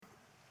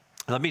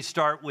Let me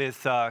start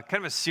with kind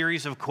of a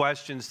series of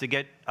questions to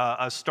get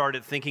us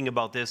started thinking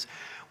about this.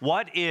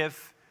 What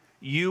if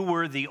you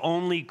were the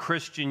only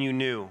Christian you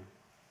knew?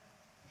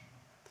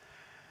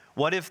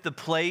 What if the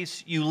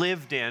place you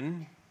lived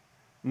in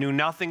knew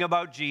nothing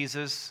about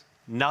Jesus,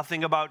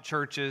 nothing about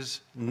churches,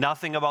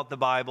 nothing about the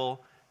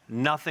Bible,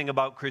 nothing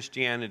about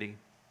Christianity?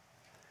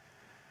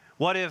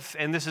 What if,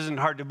 and this isn't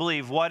hard to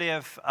believe, what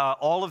if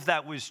all of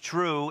that was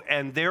true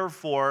and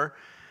therefore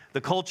the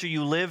culture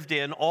you lived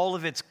in, all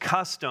of its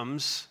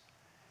customs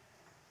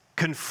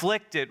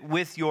conflicted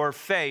with your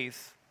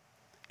faith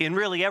in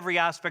really every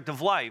aspect of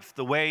life?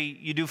 The way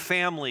you do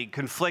family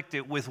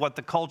conflicted with what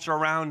the culture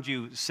around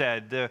you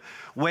said. The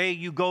way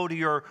you go to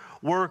your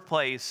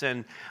workplace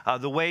and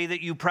the way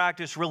that you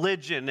practice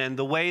religion and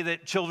the way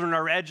that children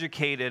are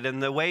educated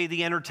and the way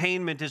the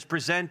entertainment is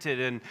presented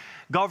and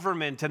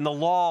government and the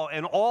law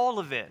and all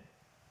of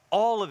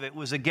it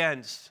was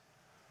against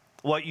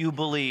what you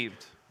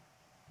believed.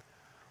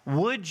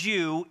 Would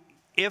you,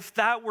 if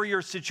that were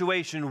your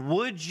situation,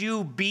 would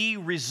you be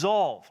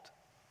resolved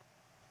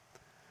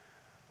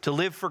to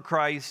live for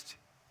Christ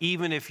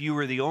even if you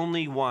were the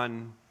only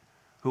one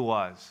who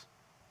was?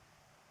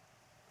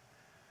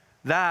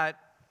 That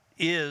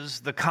is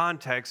the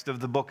context of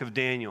the book of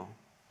Daniel.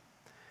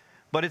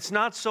 But it's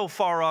not so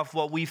far off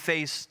what we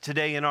face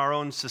today in our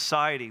own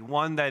society,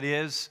 one that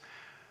is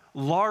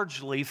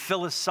largely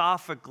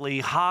philosophically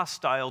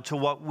hostile to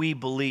what we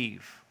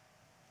believe.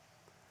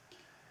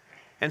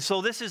 And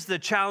so this is the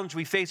challenge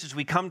we face as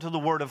we come to the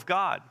Word of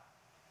God.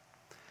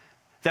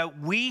 That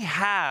we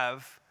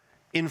have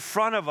in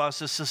front of us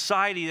a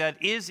society that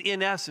is,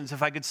 in essence,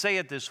 if I could say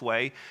it this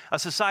way, a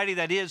society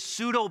that is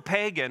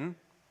pseudo-pagan,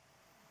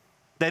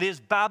 that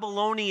is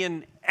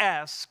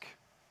Babylonian-esque,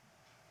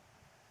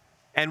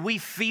 and we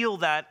feel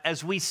that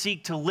as we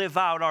seek to live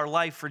out our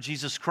life for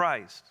Jesus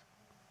Christ.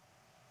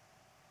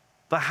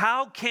 But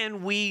how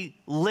can we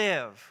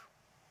live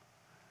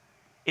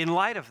in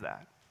light of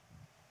that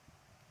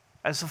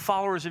as the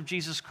followers of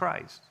Jesus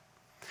Christ?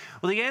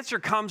 Well, the answer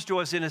comes to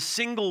us in a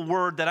single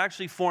word that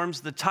actually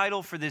forms the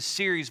title for this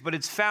series, but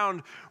it's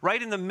found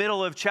right in the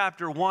middle of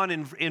chapter 1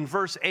 in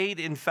verse 8,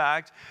 in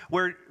fact,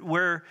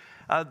 where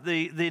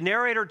the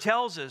narrator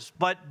tells us,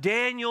 but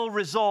Daniel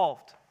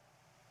resolved.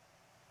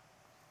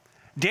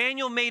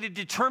 Daniel made a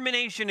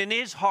determination in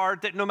his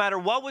heart that no matter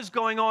what was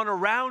going on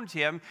around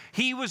him,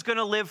 he was going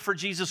to live for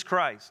Jesus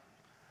Christ.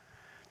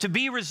 To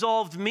be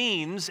resolved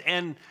means,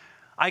 and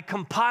I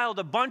compiled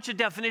a bunch of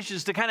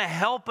definitions to kind of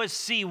help us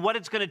see what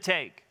it's going to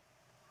take.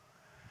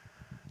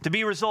 To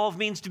be resolved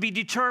means to be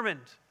determined.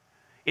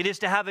 It is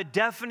to have a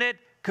definite,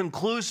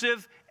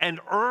 conclusive, and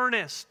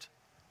earnest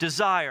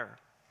desire.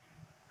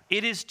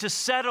 It is to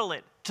settle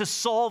it, to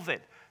solve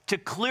it, to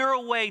clear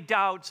away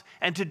doubts,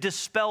 and to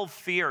dispel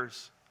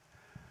fears.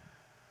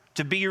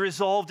 To be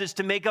resolved is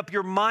to make up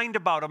your mind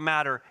about a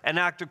matter and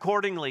act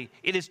accordingly.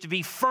 It is to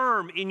be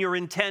firm in your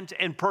intent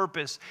and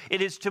purpose.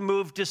 It is to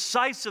move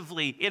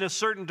decisively in a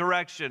certain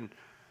direction.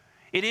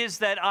 It is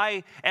that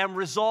I am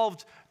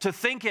resolved to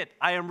think it.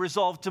 I am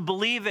resolved to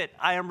believe it.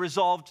 I am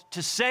resolved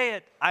to say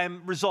it. I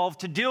am resolved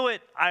to do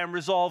it. I am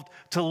resolved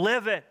to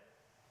live it.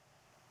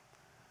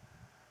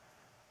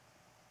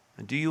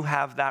 And do you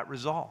have that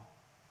resolve?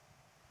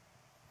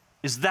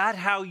 Is that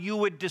how you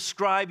would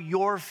describe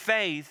your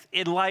faith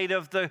in light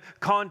of the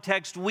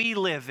context we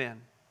live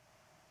in?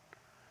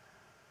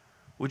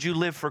 Would you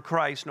live for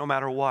Christ no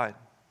matter what?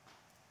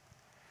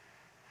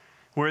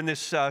 We're in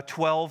this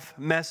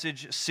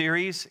 12-message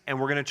series, and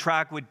we're going to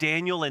track with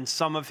Daniel and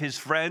some of his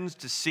friends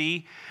to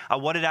see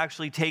what it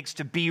actually takes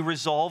to be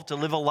resolved, to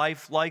live a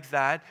life like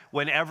that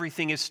when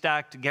everything is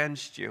stacked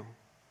against you.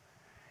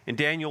 And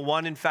Daniel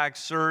 1, in fact,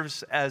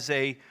 serves as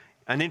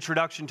an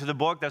introduction to the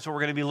book. That's what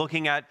we're going to be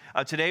looking at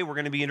today. We're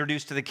going to be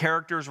introduced to the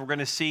characters. We're going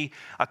to see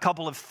a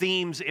couple of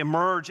themes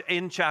emerge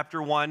in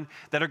chapter 1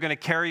 that are going to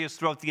carry us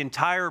throughout the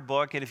entire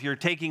book. And if you're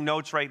taking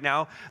notes right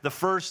now, the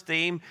first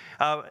theme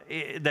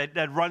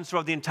that runs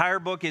throughout the entire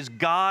book is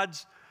God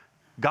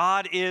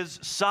is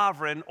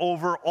sovereign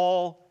over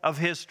all of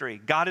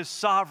history. God is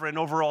sovereign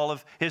over all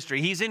of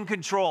history. He's in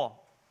control.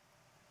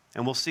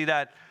 And we'll see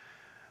that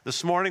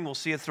this morning. We'll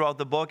see it throughout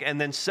the book. And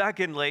then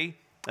secondly,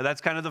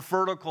 that's kind of the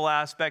vertical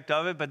aspect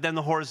of it, but then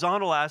the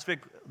horizontal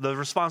aspect, the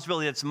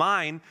responsibility that's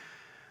mine,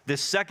 this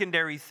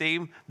secondary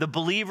theme, the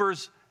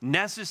believer's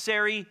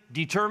necessary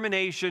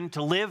determination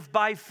to live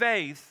by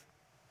faith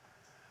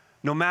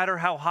no matter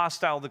how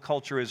hostile the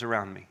culture is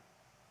around me.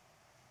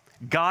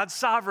 God's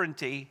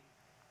sovereignty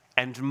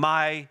and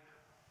my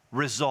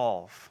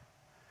resolve.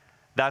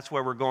 That's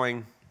where we're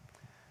going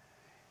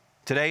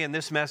today in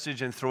this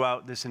message and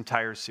throughout this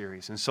entire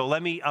series. And so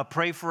let me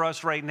pray for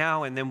us right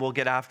now, and then we'll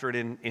get after it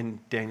in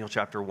Daniel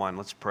chapter 1.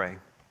 Let's pray.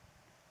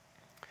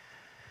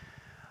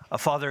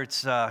 Father,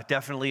 it's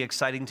definitely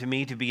exciting to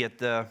me to be at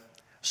the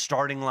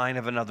starting line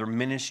of another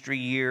ministry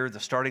year,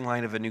 the starting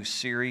line of a new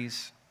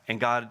series. And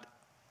God,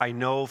 I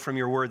know from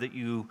your word that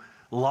you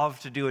love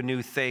to do a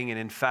new thing. And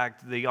in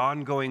fact, the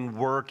ongoing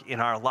work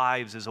in our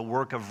lives is a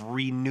work of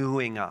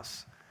renewing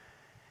us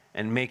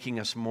and making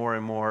us more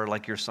and more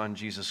like your Son,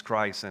 Jesus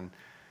Christ, and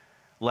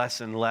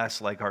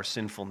less like our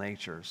sinful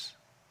natures.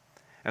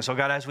 And so,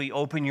 God, as we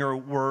open your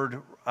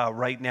word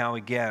right now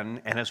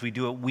again, and as we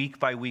do it week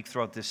by week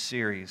throughout this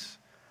series,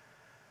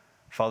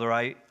 Father,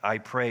 I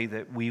pray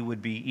that we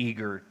would be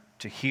eager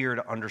to hear,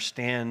 to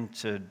understand,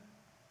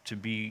 to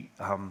be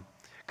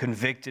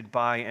convicted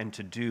by, and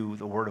to do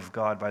the word of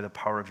God by the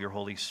power of your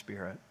Holy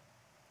Spirit.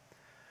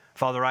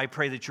 Father, I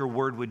pray that your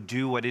word would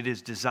do what it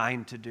is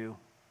designed to do,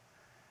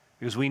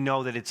 because we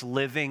know that it's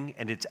living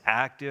and it's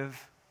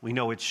active. We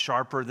know it's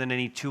sharper than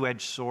any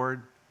two-edged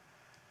sword.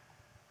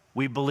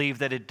 We believe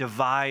that it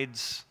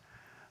divides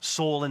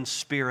soul and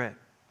spirit.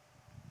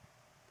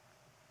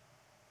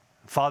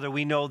 Father,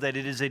 we know that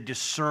it is a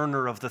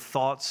discerner of the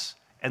thoughts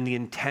and the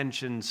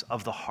intentions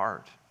of the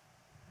heart.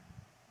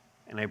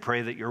 And I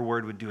pray that your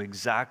word would do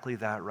exactly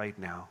that right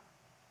now.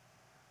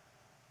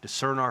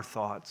 Discern our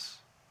thoughts,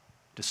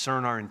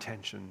 discern our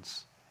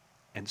intentions,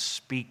 and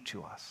speak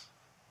to us.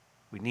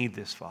 We need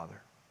this,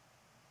 Father.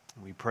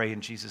 And we pray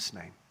in Jesus'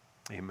 name.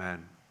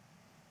 Amen.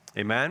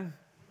 Amen.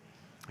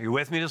 Are you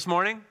with me this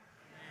morning?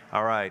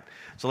 All right.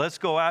 So let's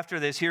go after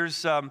this.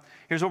 Here's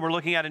what we're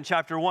looking at in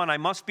chapter 1. I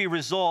must be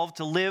resolved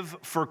to live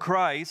for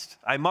Christ.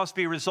 I must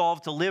be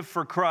resolved to live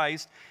for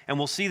Christ. And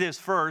we'll see this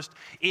first.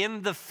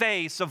 In the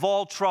face of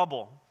all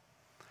trouble.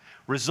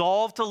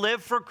 Resolved to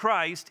live for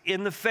Christ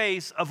in the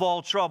face of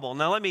all trouble.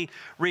 Now let me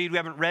read. We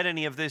haven't read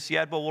any of this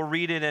yet, but we'll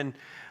read it in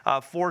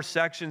 4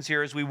 sections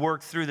here as we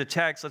work through the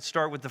text. Let's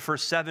start with the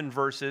first 7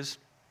 verses.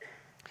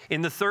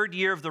 In the 3rd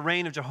year of the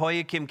reign of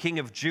Jehoiakim, king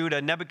of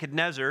Judah,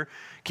 Nebuchadnezzar,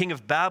 king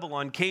of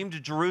Babylon, came to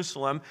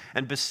Jerusalem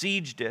and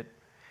besieged it.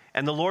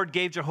 And the Lord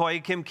gave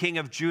Jehoiakim, king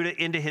of Judah,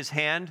 into his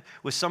hand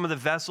with some of the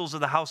vessels of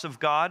the house of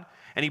God.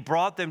 And he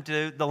brought them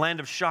to the land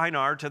of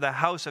Shinar, to the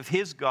house of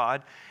his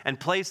God, and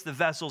placed the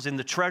vessels in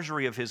the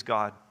treasury of his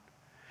God.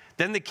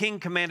 Then the king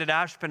commanded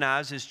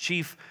Ashpenaz, his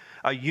chief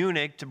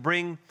eunuch, to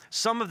bring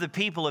some of the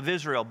people of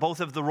Israel, both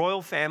of the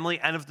royal family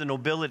and of the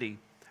nobility,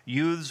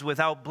 youths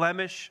without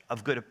blemish,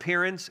 of good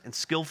appearance, and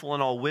skillful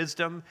in all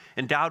wisdom,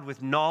 endowed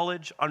with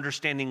knowledge,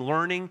 understanding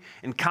learning,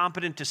 and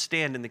competent to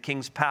stand in the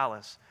king's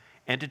palace,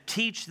 and to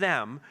teach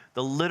them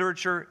the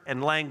literature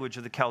and language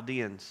of the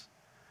Chaldeans.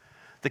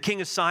 The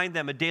king assigned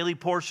them a daily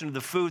portion of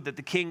the food that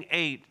the king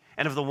ate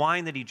and of the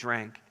wine that he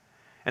drank,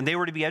 and they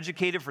were to be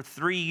educated for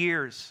 3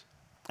 years.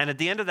 And at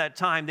the end of that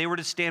time, they were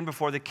to stand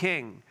before the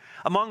king.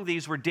 Among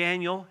these were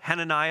Daniel,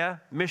 Hananiah,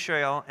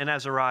 Mishael, and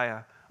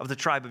Azariah of the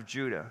tribe of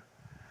Judah.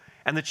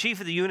 And the chief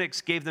of the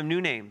eunuchs gave them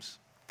new names.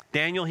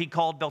 Daniel he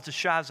called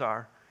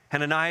Belteshazzar,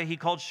 Hananiah he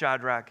called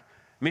Shadrach,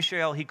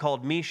 Mishael he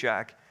called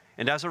Meshach,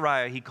 and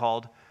Azariah he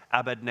called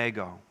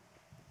Abednego.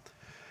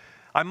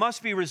 I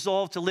must be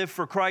resolved to live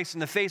for Christ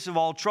in the face of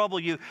all trouble.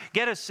 You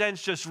get a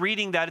sense just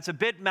reading that. It's a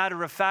bit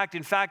matter of fact.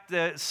 In fact,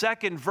 the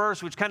second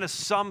verse, which kind of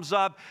sums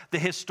up the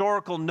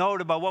historical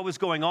note about what was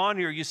going on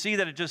here, you see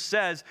that it just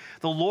says,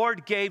 the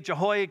Lord gave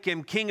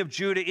Jehoiakim, king of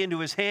Judah, into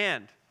his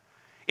hand.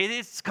 It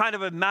is kind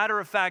of a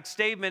matter-of-fact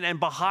statement, and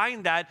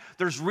behind that,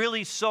 there's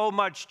really so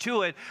much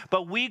to it.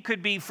 But we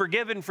could be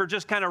forgiven for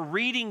just kind of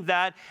reading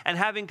that and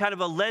having kind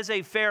of a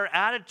laissez-faire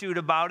attitude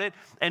about it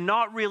and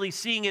not really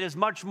seeing it as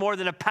much more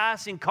than a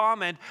passing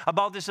comment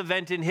about this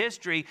event in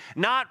history,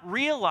 not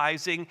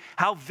realizing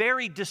how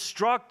very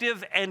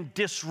destructive and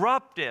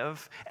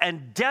disruptive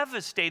and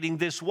devastating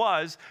this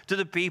was to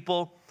the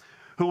people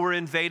who were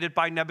invaded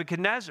by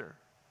Nebuchadnezzar.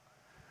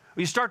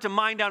 You start to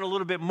mine down a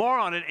little bit more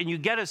on it, and you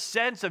get a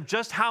sense of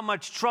just how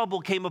much trouble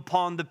came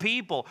upon the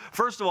people.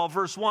 First of all,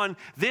 verse 1,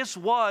 this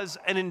was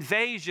an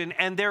invasion,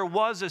 and there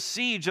was a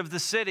siege of the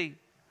city.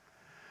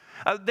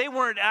 They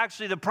weren't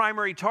actually the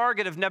primary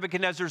target of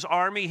Nebuchadnezzar's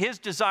army. His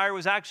desire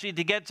was actually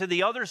to get to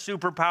the other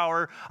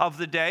superpower of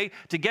the day,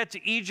 to get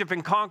to Egypt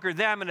and conquer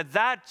them. And at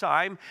that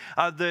time,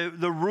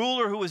 the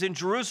ruler who was in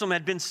Jerusalem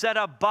had been set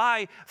up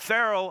by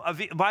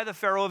the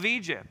Pharaoh of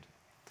Egypt.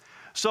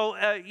 So,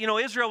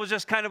 Israel was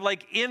just kind of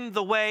like in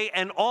the way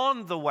and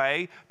on the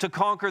way to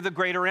conquer the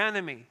greater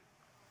enemy.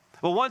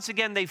 Well, once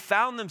again, they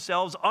found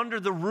themselves under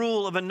the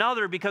rule of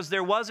another because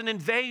there was an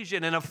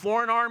invasion and a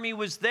foreign army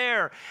was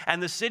there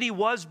and the city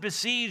was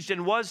besieged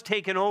and was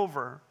taken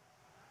over.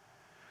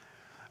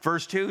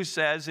 Verse 2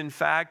 says, in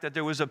fact, that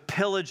there was a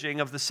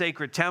pillaging of the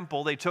sacred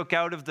temple. They took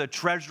out of the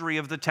treasury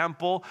of the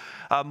temple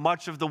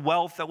much of the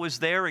wealth that was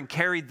there and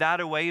carried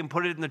that away and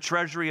put it in the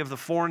treasury of the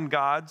foreign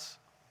gods.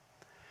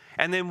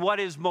 And then what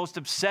is most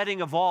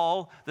upsetting of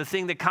all, the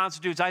thing that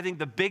constitutes, I think,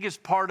 the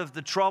biggest part of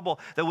the trouble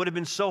that would have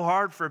been so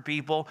hard for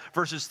people,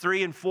 verses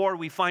 3 and 4,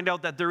 we find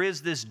out that there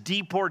is this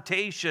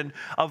deportation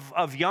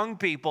of young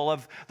people,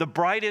 of the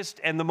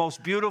brightest and the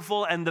most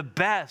beautiful and the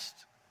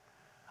best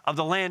of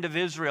the land of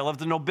Israel, of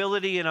the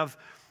nobility and of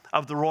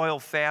the royal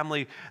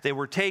family. They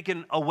were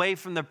taken away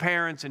from their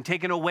parents and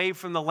taken away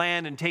from the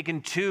land and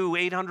taken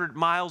 800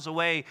 miles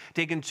away,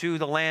 taken to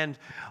the land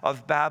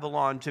of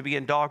Babylon to be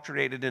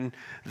indoctrinated in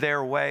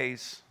their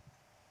ways.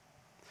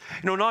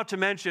 Not to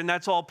mention,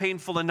 that's all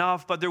painful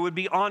enough, but there would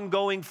be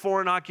ongoing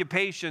foreign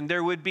occupation.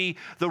 There would be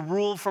the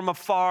rule from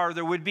afar.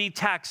 There would be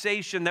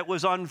taxation that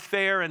was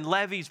unfair and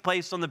levies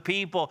placed on the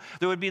people.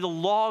 There would be the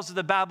laws of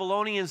the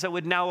Babylonians that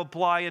would now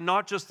apply, and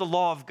not just the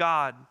law of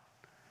God.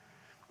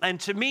 And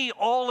to me,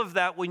 all of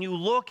that, when you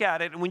look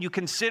at it and when you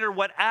consider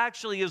what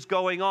actually is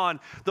going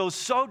on, though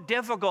so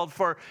difficult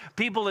for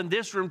people in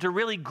this room to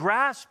really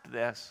grasp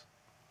this,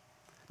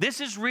 this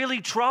is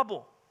really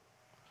trouble.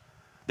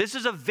 This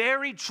is a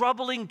very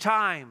troubling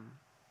time.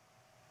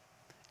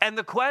 And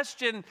the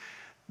question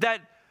that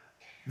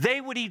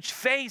they would each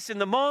face in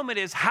the moment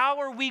is, how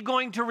are we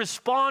going to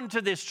respond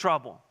to this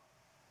trouble?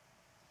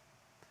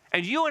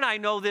 And you and I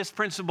know this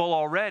principle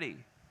already.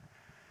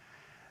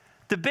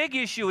 The big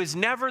issue is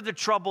never the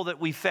trouble that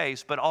we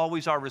face, but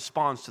always our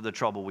response to the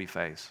trouble we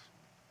face.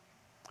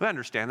 We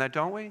understand that,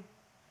 don't we?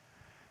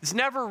 It's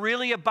never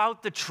really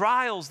about the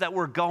trials that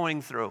we're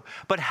going through,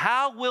 but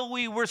how will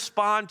we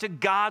respond to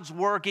God's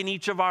work in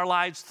each of our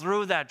lives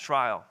through that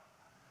trial?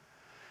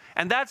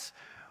 And that's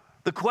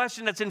the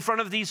question that's in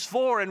front of these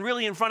four, and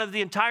really in front of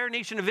the entire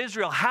nation of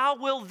Israel. How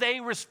will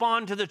they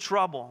respond to the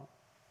trouble?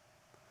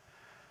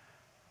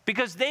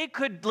 Because they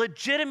could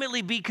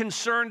legitimately be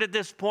concerned at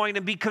this point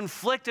and be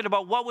conflicted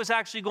about what was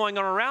actually going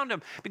on around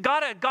them. But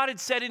God had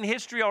said in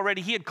history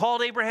already, He had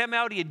called Abraham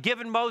out, He had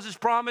given Moses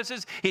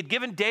promises, He had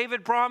given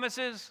David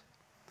promises.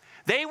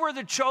 They were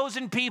the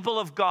chosen people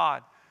of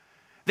God.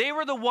 They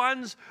were the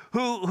ones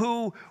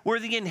who were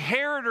the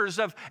inheritors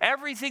of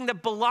everything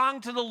that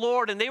belonged to the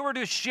Lord, and they were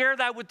to share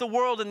that with the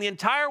world, and the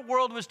entire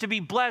world was to be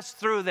blessed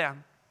through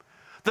them.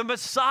 The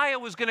Messiah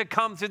was going to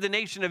come through the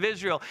nation of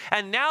Israel.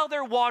 And now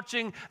they're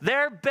watching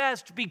their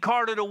best be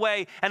carted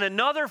away and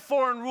another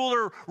foreign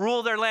ruler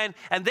rule their land.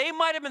 And they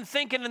might have been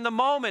thinking in the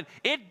moment,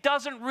 it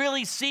doesn't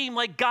really seem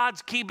like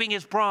God's keeping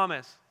His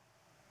promise.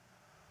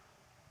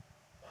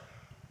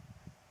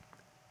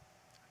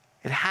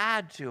 It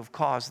had to have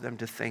caused them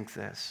to think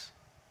this.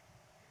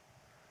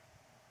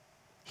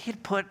 He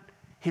had put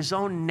His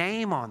own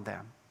name on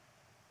them.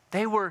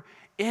 They were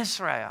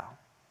Israel.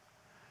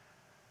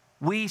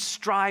 We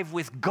strive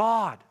with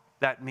God,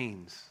 that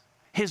means.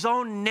 His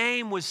own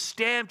name was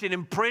stamped and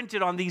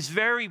imprinted on these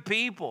very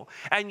people.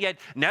 And yet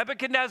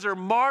Nebuchadnezzar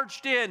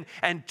marched in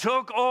and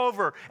took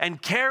over and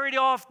carried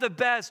off the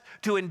best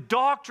to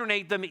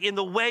indoctrinate them in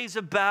the ways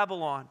of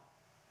Babylon.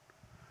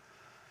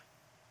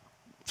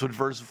 That's what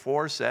verse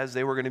 4 says.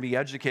 They were going to be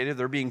educated.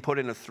 They're being put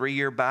in a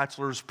 3-year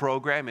bachelor's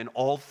program in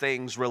all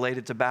things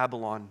related to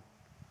Babylon.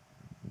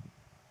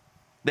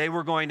 They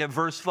were going to,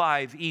 verse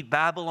 5, eat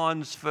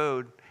Babylon's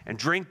food and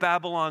drink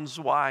Babylon's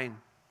wine.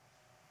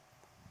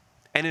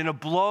 And in a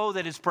blow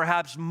that is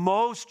perhaps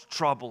most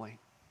troubling,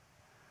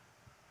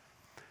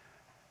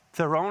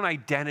 their own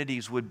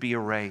identities would be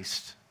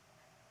erased.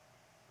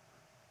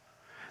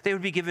 They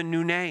would be given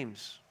new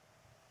names.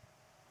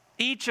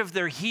 Each of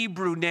their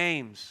Hebrew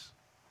names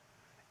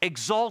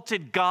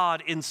exalted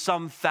God in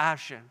some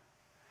fashion.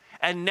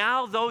 And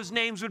now those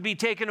names would be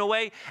taken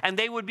away, and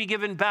they would be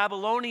given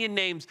Babylonian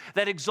names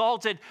that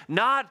exalted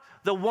not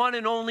the one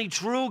and only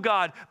true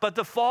God, but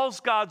the false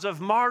gods of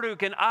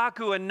Marduk and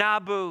Aku and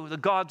Nabu, the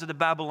gods of the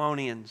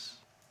Babylonians.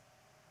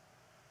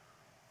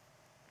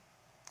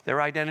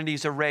 Their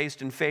identities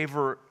erased in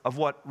favor of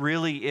what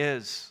really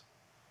is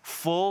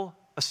full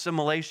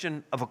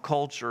assimilation of a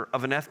culture,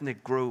 of an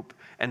ethnic group,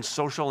 and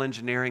social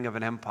engineering of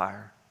an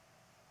empire.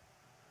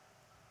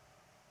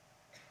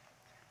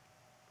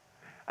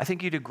 I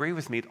think you'd agree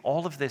with me,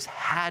 all of this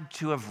had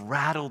to have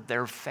rattled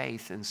their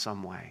faith in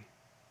some way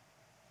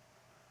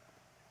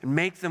and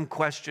make them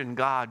question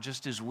God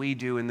just as we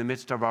do in the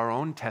midst of our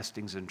own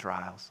testings and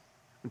trials.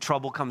 When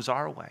trouble comes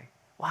our way.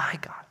 Why,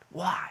 God?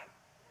 Why?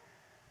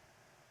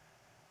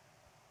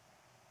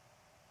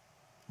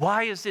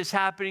 Why is this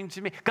happening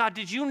to me? God,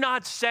 did you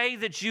not say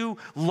that you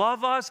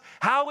love us?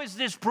 How is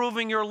this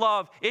proving your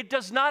love? It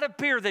does not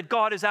appear that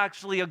God is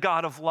actually a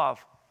God of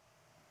love.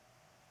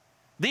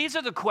 These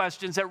are the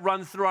questions that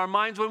run through our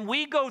minds when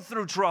we go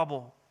through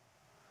trouble.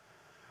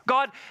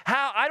 God,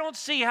 I don't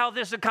see how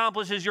this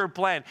accomplishes your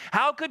plan.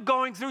 How could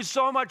going through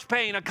so much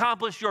pain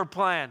accomplish your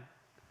plan?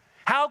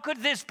 How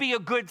could this be a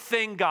good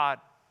thing, God?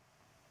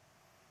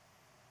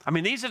 I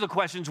mean, these are the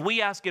questions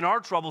we ask in our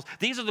troubles.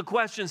 These are the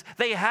questions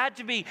they had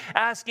to be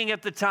asking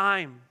at the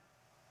time.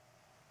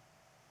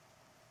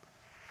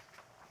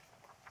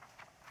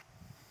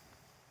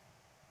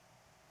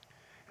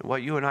 And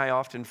what you and I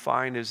often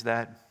find is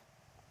that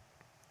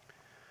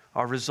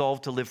our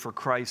resolve to live for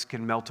Christ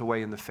can melt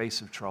away in the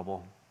face of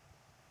trouble.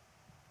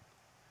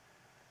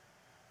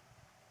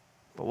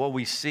 But what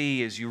we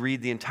see as you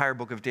read the entire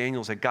book of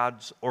Daniel is that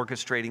God's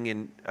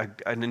orchestrating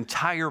an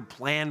entire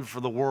plan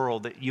for the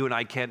world that you and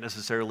I can't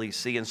necessarily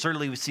see. And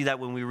certainly we see that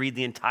when we read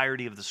the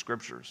entirety of the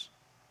Scriptures.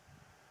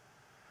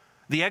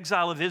 The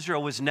exile of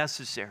Israel was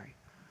necessary.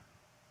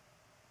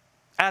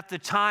 At the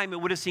time,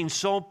 it would have seemed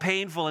so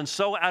painful and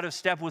so out of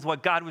step with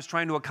what God was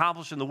trying to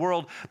accomplish in the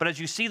world. But as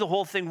you see the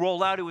whole thing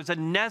roll out, it was a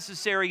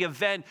necessary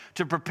event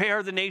to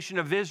prepare the nation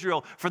of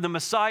Israel for the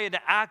Messiah to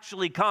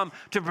actually come,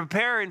 to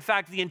prepare, in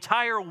fact, the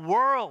entire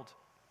world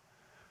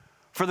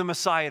for the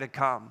Messiah to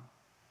come,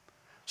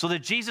 so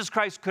that Jesus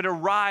Christ could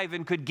arrive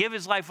and could give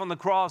his life on the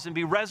cross and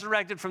be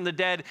resurrected from the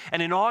dead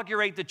and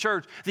inaugurate the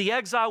church. The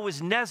exile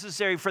was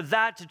necessary for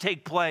that to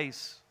take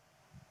place.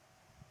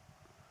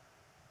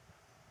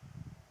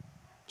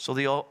 So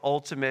the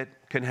ultimate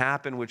can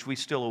happen, which we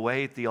still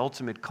await, the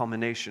ultimate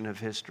culmination of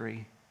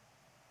history.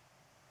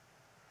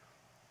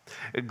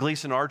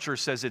 Gleason Archer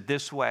says it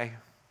this way: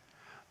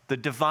 the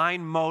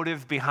divine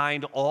motive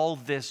behind all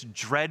this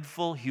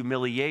dreadful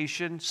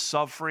humiliation,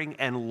 suffering,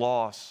 and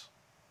loss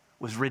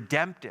was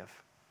redemptive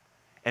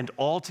and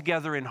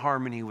altogether in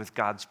harmony with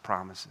God's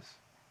promises.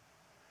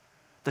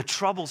 The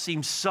trouble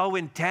seems so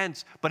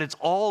intense, but it's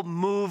all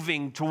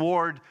moving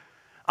toward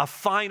a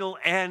final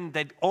end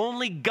that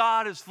only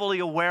God is fully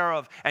aware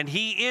of, and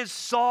he is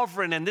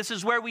sovereign, and this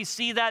is where we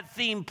see that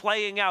theme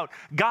playing out.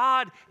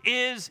 God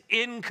is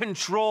in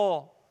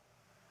control.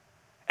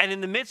 And in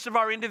the midst of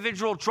our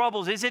individual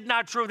troubles, is it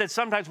not true that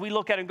sometimes we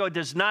look at it and go, it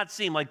does not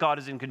seem like God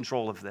is in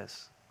control of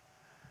this?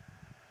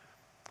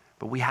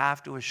 But we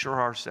have to assure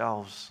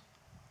ourselves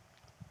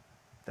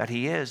that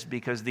he is,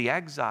 because the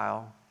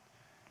exile,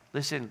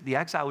 listen, the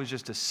exile was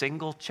just a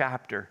single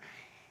chapter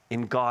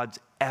in God's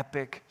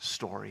epic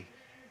story.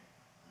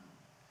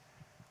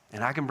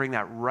 And I can bring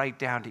that right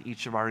down to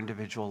each of our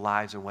individual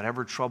lives, and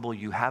whatever trouble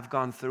you have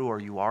gone through or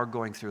you are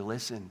going through,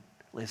 listen,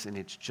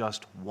 it's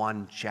just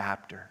one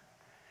chapter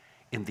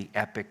in the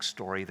epic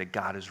story that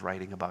God is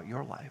writing about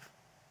your life.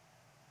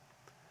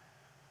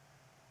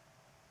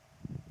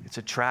 It's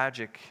a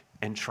tragic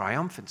and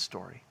triumphant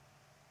story.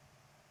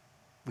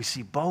 We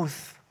see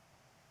both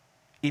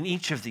in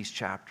each of these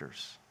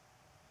chapters.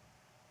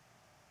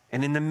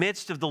 And in the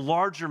midst of the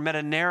larger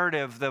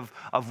meta-narrative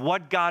of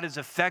what God is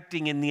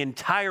affecting in the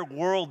entire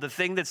world, the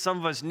thing that some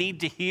of us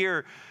need to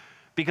hear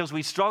because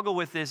we struggle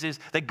with this is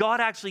that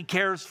God actually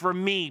cares for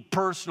me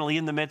personally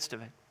in the midst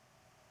of it.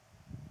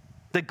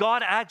 That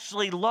God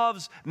actually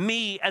loves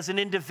me as an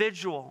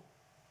individual.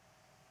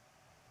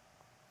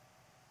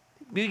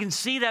 You can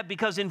see that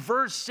because in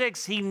verse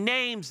 6, he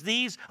names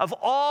these, of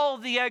all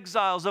the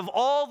exiles, of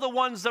all the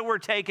ones that were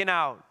taken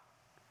out.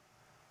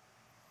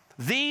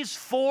 These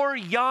 4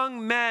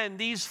 young men,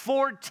 these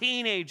 4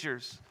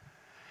 teenagers,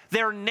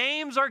 their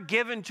names are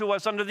given to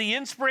us under the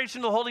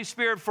inspiration of the Holy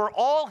Spirit for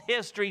all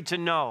history to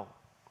know.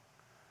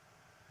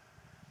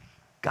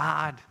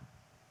 God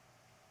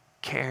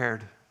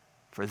cared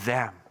for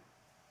them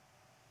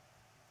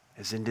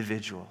as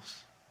individuals,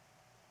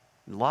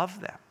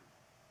 loved them.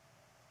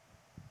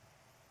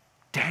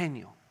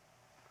 Daniel,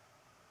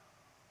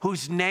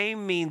 whose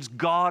name means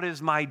God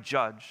is my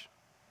judge.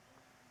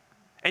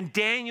 And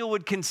Daniel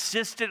would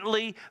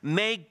consistently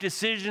make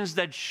decisions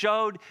that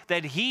showed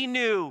that he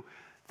knew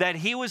that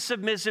he was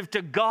submissive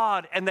to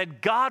God and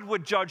that God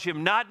would judge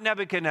him, not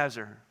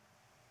Nebuchadnezzar.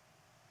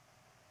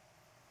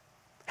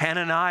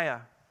 Hananiah,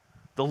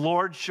 the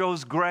Lord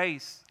shows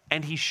grace,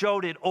 and he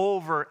showed it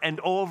over and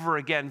over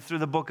again through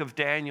the book of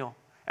Daniel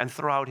and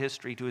throughout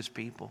history to his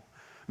people.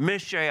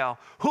 Mishael,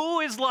 who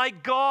is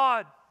like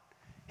God?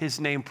 His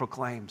name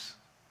proclaims,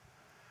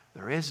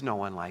 there is no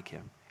one like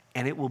him,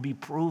 and it will be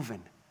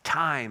proven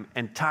time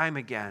and time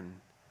again.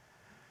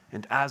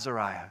 And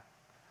Azariah,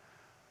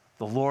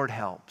 the Lord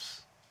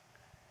helps,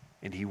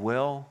 and he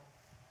will,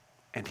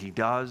 and he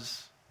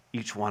does,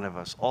 each one of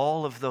us.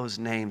 All of those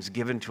names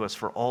given to us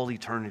for all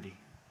eternity.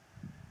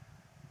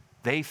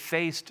 They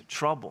faced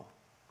trouble,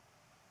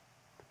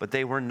 but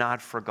they were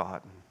not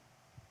forgotten.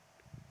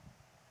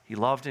 He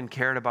loved and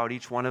cared about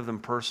each one of them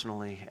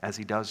personally, as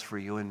he does for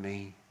you and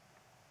me.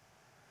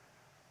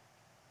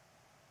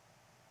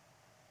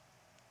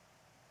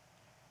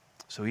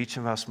 So each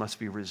of us must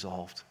be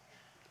resolved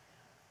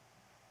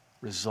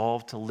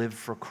to live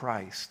for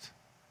Christ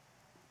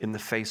in the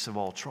face of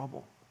all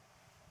trouble.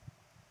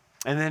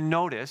 And then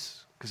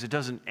notice, because it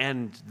doesn't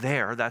end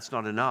there, that's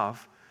not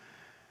enough,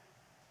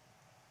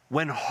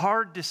 when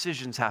hard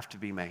decisions have to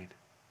be made.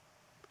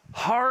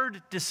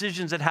 Hard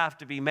decisions that have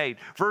to be made.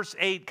 Verse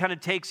 8 kind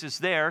of takes us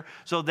there.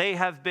 So they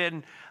have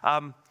been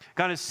kind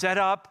of set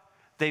up.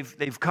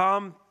 They've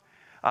come.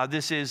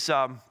 This is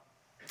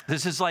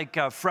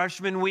like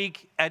freshman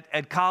week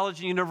at college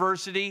and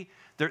university.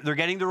 They're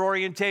getting their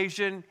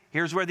orientation.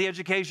 Here's where the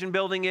education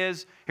building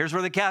is. Here's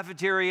where the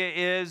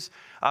cafeteria is.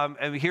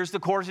 And here's the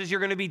courses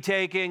you're going to be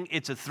taking.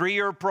 It's a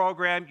 3-year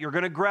program. You're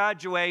going to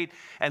graduate.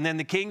 And then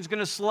the king's going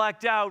to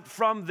select out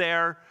from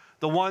there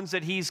the ones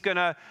that he's going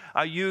to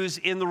use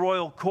in the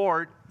royal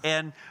court.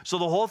 And so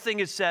the whole thing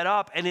is set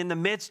up. And in the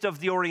midst of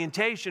the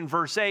orientation,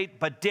 verse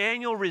 8, but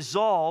Daniel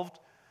resolved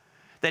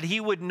that he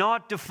would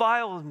not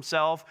defile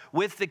himself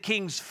with the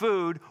king's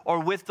food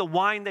or with the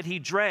wine that he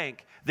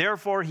drank.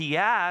 Therefore, he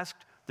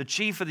asked the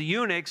chief of the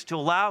eunuchs to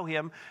allow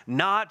him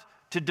not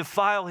to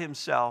defile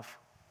himself.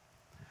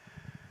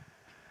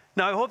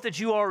 Now, I hope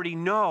that you already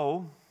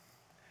know,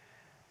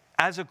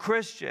 as a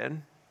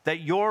Christian,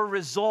 that you're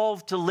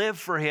resolved to live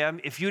for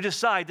him, if you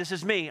decide, this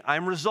is me,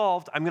 I'm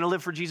resolved, I'm going to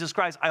live for Jesus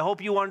Christ, I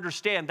hope you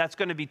understand that's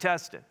going to be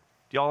tested.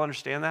 Do y'all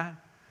understand that?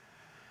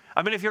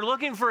 I mean, if you're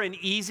looking for an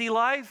easy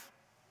life,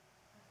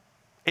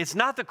 it's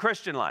not the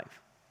Christian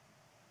life.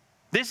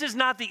 This is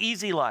not the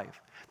easy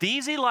life. The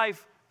easy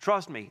life,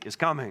 trust me, is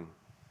coming.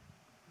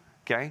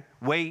 Okay?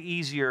 Way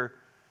easier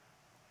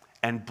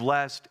and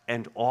blessed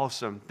and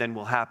awesome than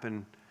will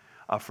happen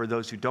for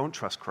those who don't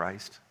trust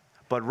Christ.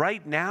 But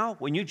right now,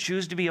 when you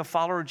choose to be a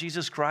follower of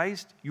Jesus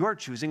Christ, you are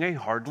choosing a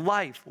hard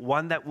life,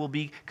 one that will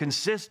be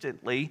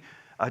consistently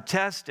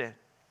tested.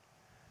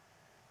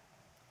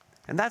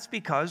 And that's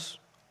because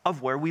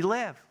of where we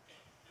live.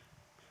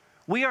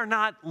 We are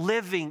not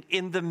living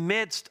in the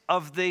midst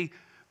of the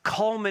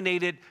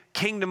culminated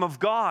kingdom of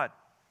God.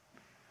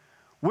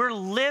 We're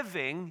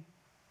living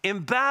in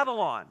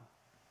Babylon.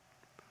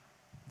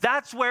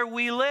 That's where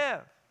we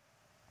live.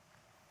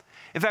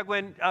 In fact,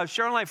 when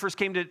Cheryl and I first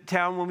came to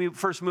town, when we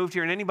first moved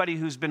here, and anybody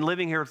who's been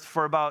living here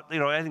for about,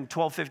 I think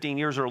 12, 15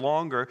 years or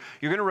longer,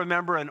 you're going to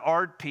remember an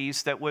art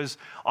piece that was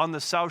on the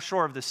south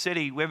shore of the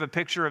city. We have a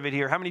picture of it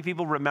here. How many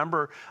people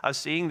remember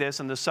seeing this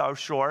on the south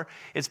shore?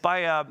 It's by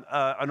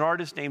an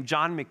artist named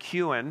John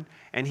McEwen,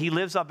 and he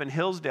lives up in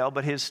Hillsdale,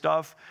 but his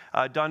stuff,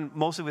 done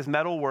mostly with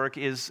metalwork,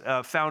 is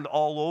found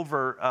all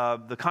over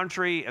the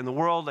country and the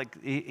world.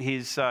 Like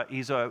he's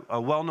a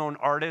well-known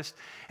artist.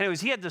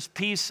 Anyways, he had this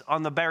piece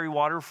on the Barrie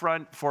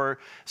waterfront for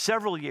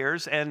several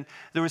years, and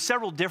there were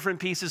several different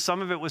pieces.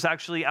 Some of it was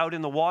actually out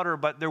in the water,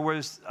 but there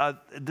was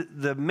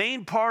the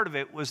main part of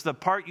it was the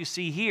part you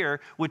see here,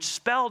 which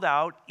spelled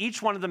out,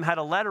 each one of them had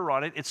a letter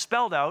on it. It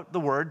spelled out the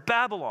word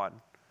Babylon.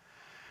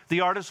 The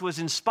artist was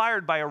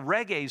inspired by a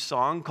reggae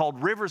song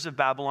called Rivers of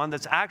Babylon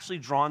that's actually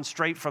drawn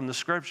straight from the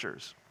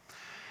scriptures.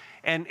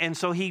 And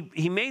so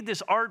he made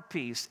this art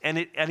piece, and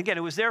again,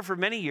 it was there for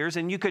many years,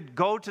 and you could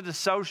go to the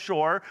South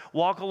Shore,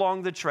 walk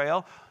along the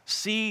trail,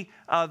 see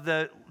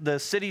the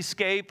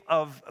cityscape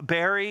of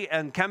Barrie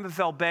and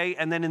Campbell Bay,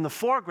 and then in the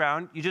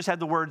foreground, you just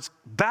had the words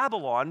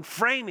Babylon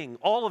framing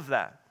all of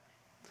that.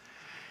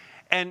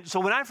 And so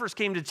when I first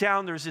came to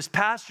town, there was this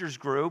pastors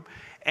group,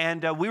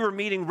 and we were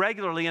meeting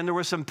regularly, and there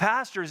were some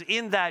pastors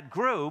in that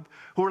group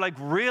who were like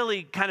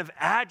really kind of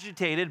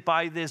agitated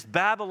by this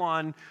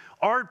Babylon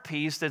art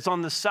piece that's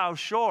on the South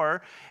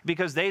Shore,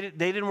 because they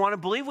didn't want to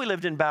believe we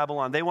lived in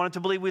Babylon. They wanted to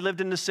believe we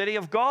lived in the city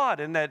of God,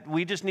 and that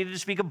we just needed to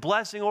speak a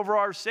blessing over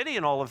our city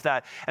and all of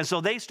that. And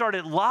so they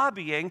started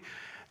lobbying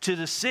to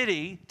the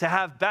city to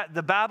have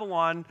the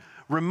Babylon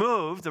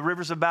removed, the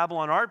Rivers of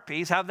Babylon art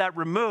piece, have that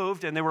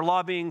removed, and they were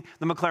lobbying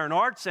the McLaren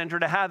Arts Center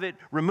to have it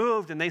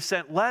removed, and they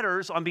sent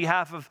letters on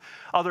behalf of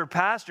other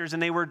pastors,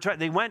 and they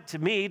went to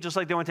me, just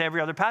like they went to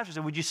every other pastor, and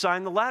said, would you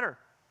sign the letter?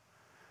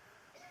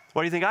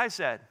 What do you think I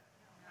said?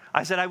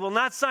 I said, I will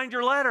not sign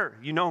your letter.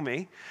 You know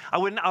me. I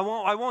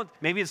won't.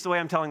 Maybe it's the way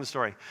I'm telling the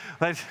story.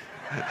 But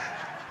I'm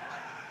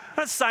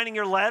not signing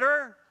your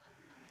letter.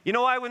 You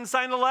know why I wouldn't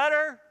sign the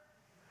letter?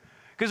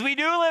 Because we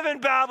do live in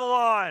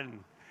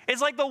Babylon.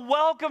 It's like the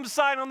welcome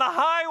sign on the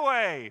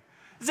highway.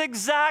 It's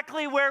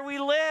exactly where we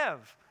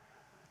live.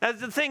 Now,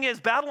 the thing is,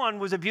 Babylon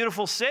was a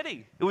beautiful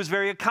city. It was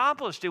very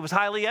accomplished. It was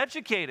highly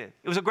educated.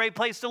 It was a great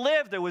place to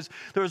live. There was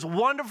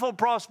wonderful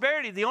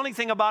prosperity. The only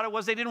thing about it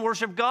was they didn't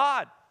worship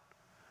God.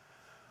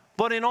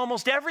 But in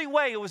almost every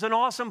way, it was an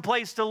awesome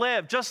place to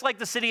live, just like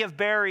the city of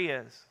Barrie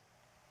is.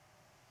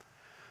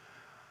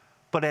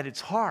 But at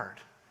its heart,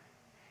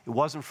 it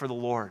wasn't for the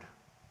Lord.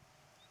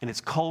 And its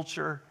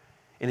culture,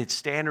 and its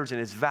standards, and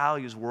its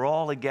values were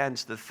all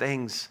against the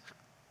things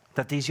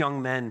that these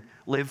young men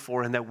live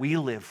for and that we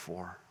live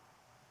for.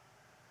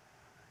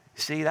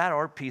 See, that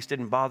art piece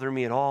didn't bother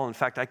me at all. In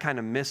fact, I kind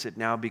of miss it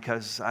now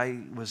because I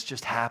was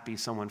just happy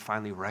someone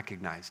finally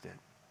recognized it.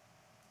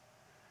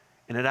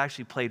 And it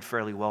actually played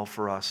fairly well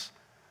for us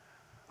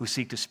who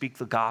seek to speak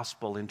the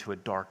gospel into a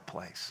dark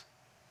place.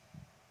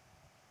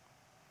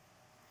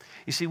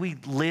 You see, we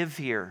live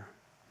here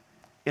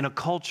in a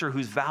culture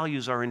whose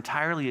values are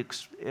entirely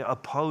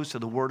opposed to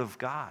the Word of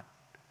God.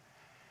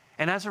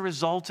 And as a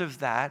result of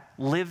that,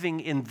 living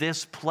in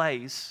this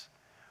place,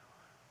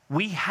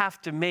 we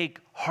have to make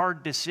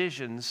hard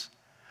decisions,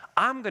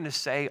 I'm going to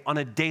say, on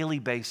a daily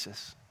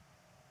basis.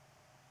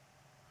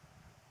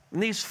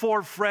 And these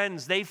four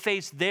friends, they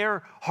faced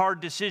their hard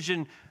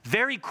decision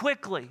very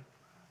quickly,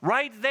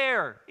 right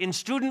there in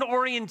student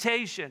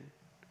orientation,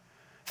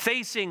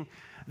 facing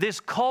this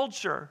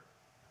culture.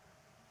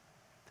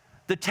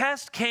 The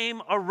test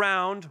came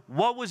around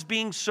what was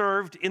being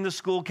served in the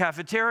school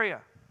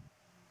cafeteria.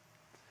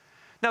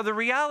 Now, the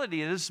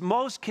reality is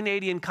most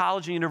Canadian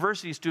college and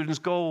university students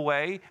go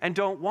away and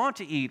don't want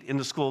to eat in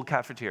the school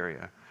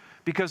cafeteria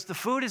because the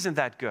food isn't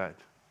that good.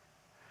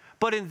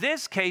 But in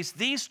this case,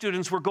 these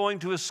students were going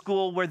to a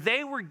school where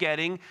they were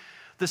getting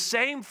the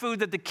same food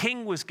that the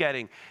king was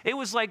getting. It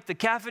was like the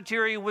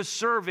cafeteria was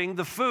serving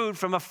the food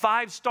from a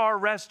 5-star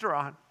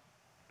restaurant.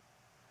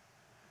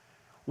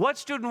 What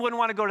student wouldn't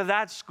want to go to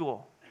that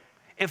school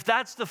if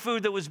that's the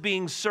food that was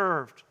being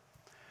served?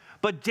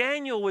 But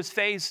Daniel was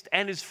faced,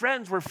 and his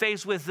friends were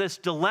faced with this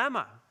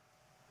dilemma.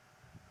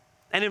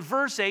 And in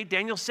verse 8,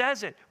 Daniel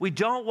says it. We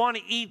don't want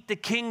to eat the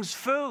king's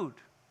food.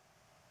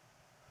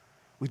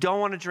 We don't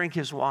want to drink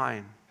his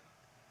wine.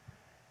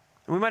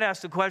 And we might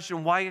ask the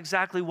question, why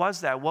exactly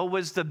was that? What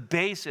was the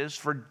basis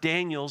for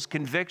Daniel's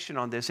conviction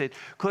on this? It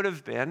could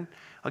have been,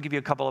 I'll give you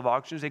a couple of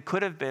options. It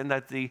could have been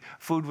that the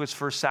food was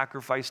first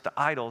sacrificed to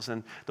idols.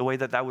 And the way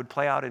that would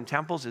play out in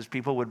temples is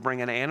people would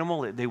bring an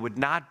animal. They would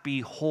not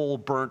be whole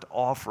burnt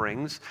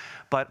offerings,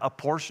 but a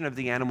portion of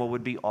the animal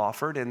would be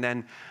offered. And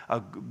then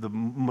the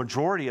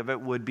majority of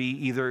it would be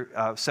either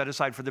set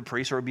aside for the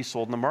priest or it would be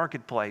sold in the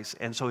marketplace.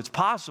 And so it's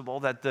possible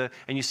that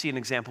and you see an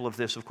example of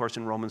this, of course,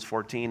 in Romans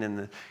 14 in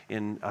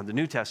the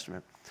New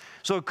Testament.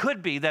 So it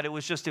could be that it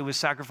was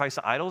sacrificed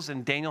to idols,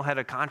 and Daniel had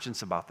a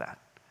conscience about that.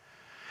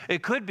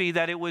 It could be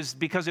that it was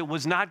because it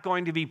was not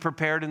going to be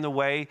prepared in the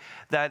way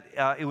that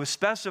it was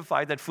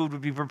specified that food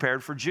would be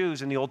prepared for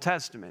Jews in the Old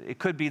Testament. It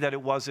could be that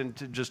it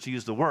wasn't, just to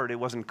use the word, it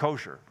wasn't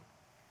kosher.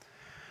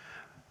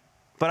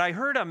 But I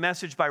heard a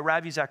message by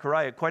Ravi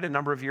Zachariah quite a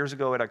number of years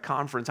ago at a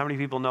conference. How many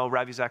people know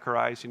Ravi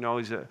Zacharias? You know,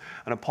 he's an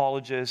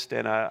apologist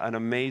and an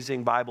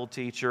amazing Bible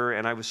teacher.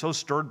 And I was so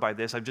stirred by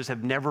this, I just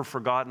have never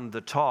forgotten the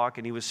talk.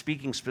 And he was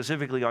speaking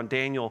specifically on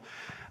Daniel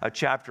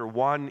chapter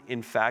 1,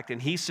 in fact. And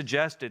he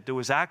suggested there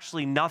was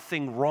actually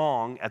nothing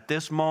wrong at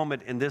this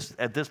moment,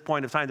 at this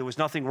point of time, there was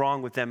nothing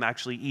wrong with them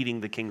actually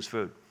eating the king's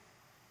food.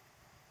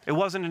 It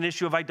wasn't an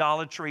issue of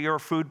idolatry or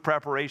food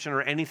preparation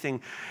or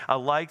anything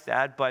like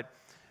that, but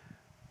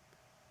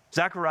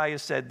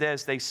Zacharias said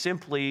this: they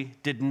simply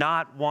did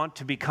not want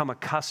to become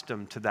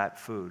accustomed to that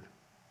food.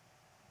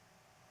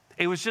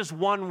 It was just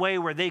one way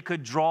where they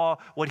could draw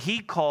what he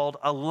called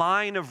a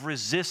line of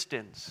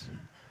resistance,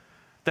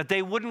 that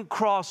they wouldn't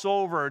cross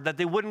over, that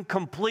they wouldn't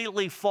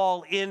completely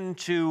fall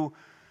into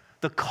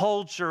the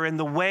culture and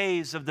the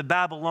ways of the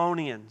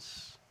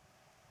Babylonians.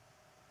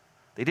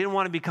 They didn't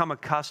want to become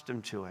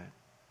accustomed to it.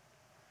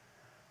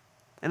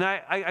 And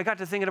I got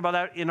to thinking about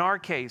that in our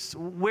case.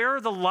 Where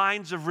are the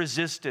lines of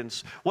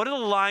resistance? What are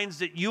the lines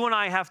that you and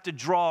I have to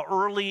draw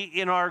early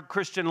in our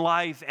Christian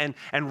life and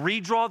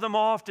redraw them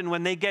often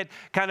when they get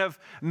kind of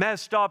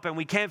messed up and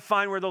we can't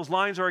find where those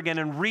lines are again,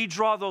 and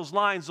redraw those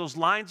lines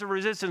of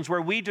resistance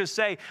where we just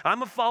say,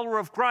 I'm a follower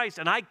of Christ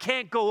and I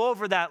can't go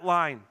over that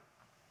line.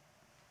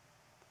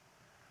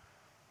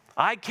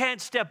 I can't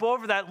step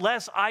over that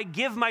lest I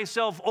give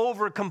myself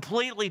over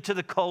completely to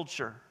the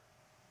culture.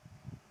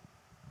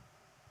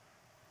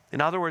 In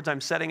other words,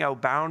 I'm setting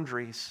out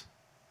boundaries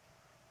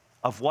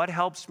of what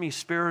helps me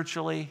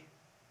spiritually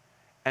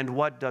and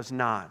what does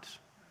not.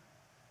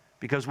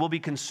 Because we'll be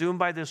consumed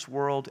by this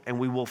world and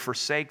we will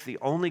forsake the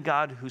only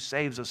God who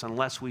saves us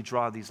unless we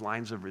draw these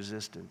lines of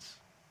resistance.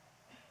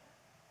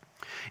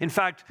 In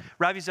fact,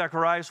 Ravi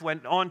Zacharias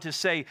went on to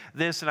say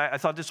this, and I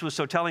thought this was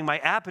so telling: my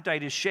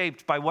appetite is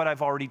shaped by what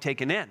I've already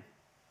taken in.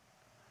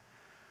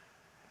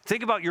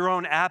 Think about your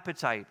own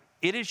appetite.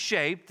 It is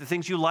shaped, the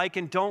things you like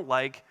and don't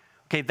like,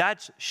 okay,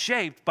 that's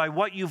shaped by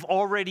what you've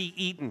already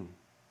eaten.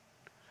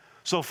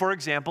 So, for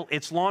example,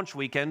 it's launch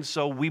weekend,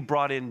 so we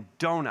brought in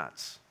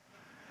donuts.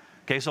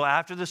 Okay, so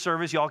after the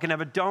service, y'all can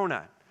have a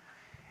donut.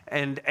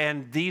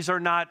 And these are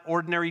not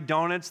ordinary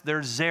donuts,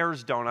 they're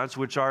Zare's donuts,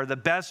 which are the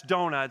best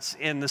donuts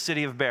in the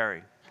city of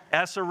Barrie.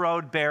 Essa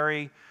Road,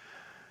 Barrie.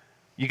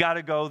 You got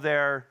to go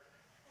there,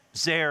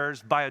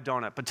 Zare's, buy a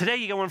donut. But today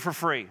you get one for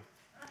free.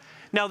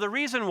 Now, the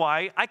reason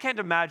why, I can't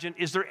imagine,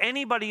 is there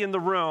anybody in the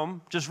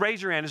room, just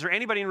raise your hand, is there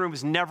anybody in the room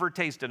who's never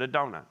tasted a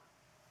donut?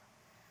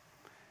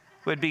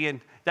 Would be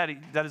in, that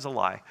is a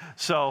lie.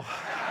 So,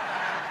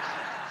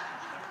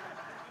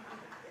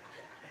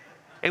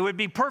 it would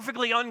be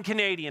perfectly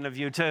un-Canadian of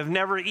you to have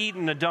never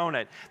eaten a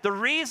donut. The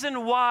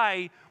reason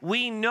why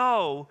we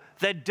know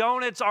that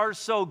donuts are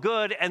so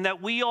good and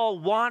that we all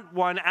want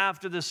one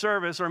after the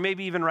service, or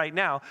maybe even right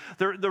now,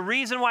 the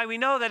reason why we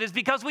know that is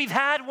because we've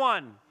had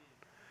one.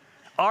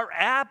 Our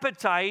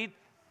appetite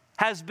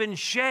has been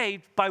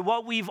shaped by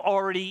what we've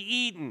already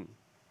eaten.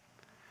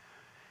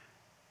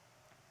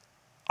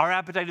 Our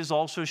appetite is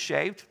also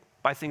shaped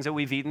by things that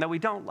we've eaten that we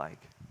don't like.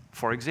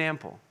 For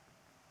example,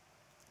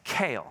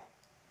 kale.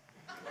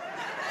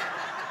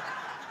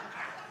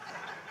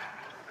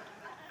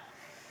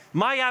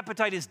 My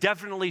appetite is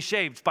definitely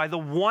shaped by the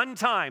one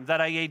time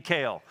that I ate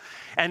kale.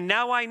 And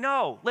now I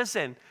know,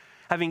 listen,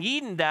 having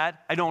eaten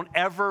that, I don't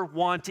ever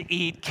want to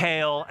eat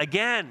kale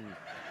again.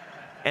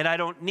 And I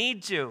don't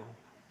need to.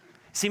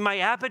 See, my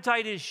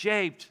appetite is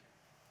shaped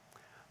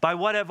by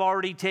what I've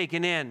already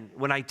taken in.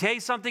 When I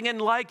taste something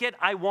and like it,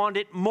 I want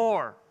it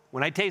more.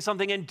 When I taste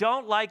something and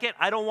don't like it,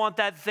 I don't want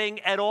that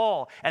thing at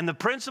all. And the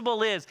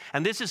principle is,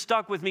 and this has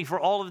stuck with me for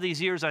all of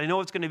these years, and I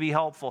know it's going to be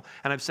helpful,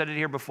 and I've said it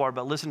here before,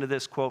 but listen to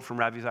this quote from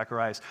Ravi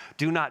Zacharias: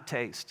 do not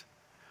taste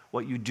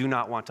what you do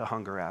not want to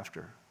hunger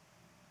after.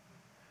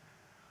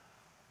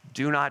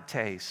 Do not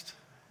taste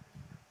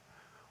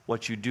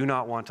what you do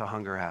not want to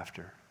hunger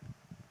after.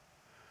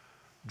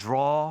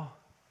 Draw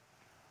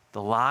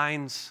the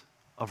lines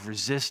of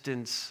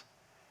resistance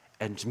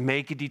and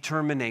make a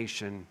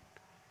determination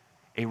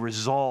a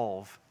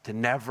resolve to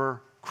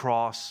never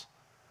cross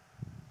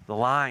the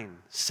line.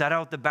 Set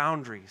out the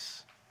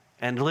boundaries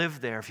and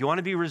live there. If you want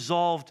to be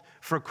resolved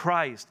for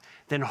Christ,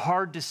 then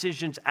hard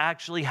decisions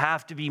actually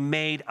have to be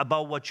made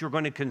about what you're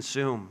going to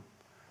consume.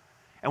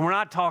 And we're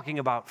not talking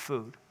about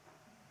food.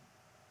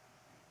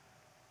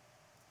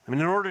 I mean,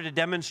 in order to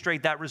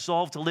demonstrate that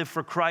resolve to live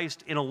for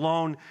Christ in a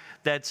alone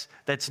that's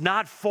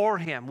not for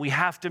him, we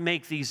have to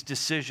make these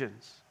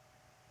decisions.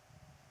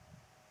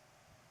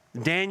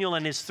 Daniel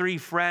and his 3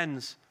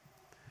 friends,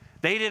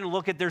 they didn't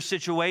look at their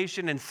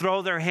situation and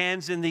throw their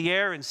hands in the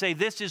air and say,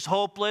 this is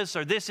hopeless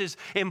or this is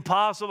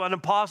impossible, an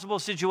impossible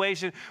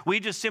situation. We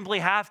just simply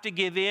have to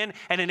give in,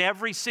 and in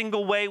every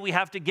single way we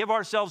have to give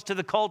ourselves to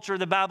the culture of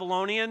the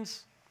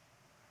Babylonians.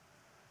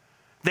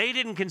 They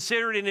didn't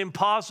consider it an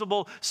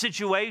impossible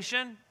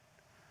situation.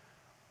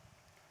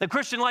 The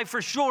Christian life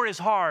for sure is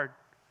hard.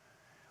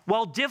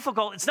 While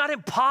difficult, it's not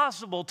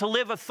impossible to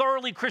live a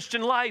thoroughly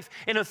Christian life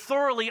in a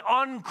thoroughly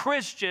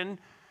unchristian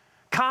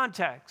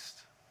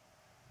context.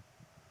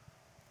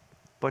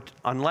 But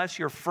unless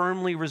you're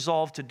firmly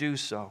resolved to do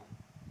so,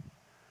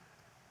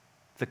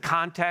 the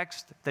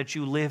context that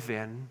you live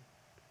in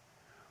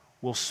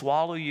will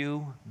swallow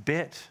you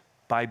bit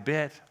by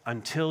bit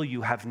until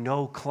you have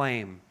no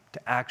claim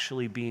to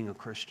actually being a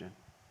Christian.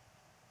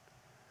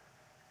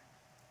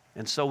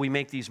 And so we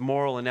make these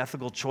moral and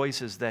ethical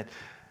choices that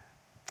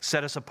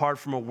set us apart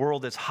from a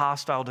world that's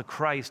hostile to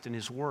Christ and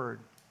his word.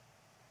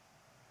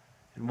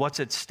 And what's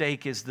at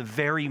stake is the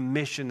very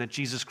mission that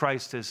Jesus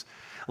Christ has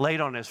laid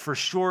on us. For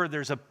sure,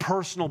 there's a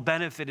personal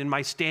benefit in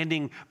my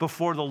standing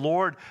before the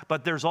Lord,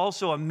 but there's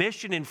also a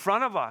mission in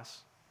front of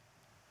us.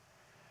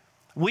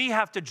 We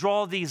have to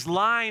draw these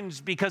lines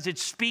because it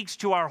speaks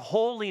to our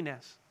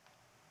holiness.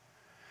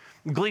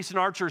 Gleason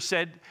Archer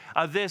said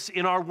this: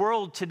 in our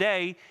world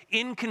today,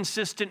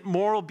 inconsistent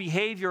moral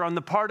behavior on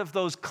the part of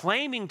those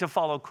claiming to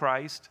follow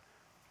Christ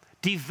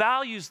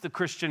devalues the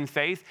Christian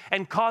faith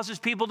and causes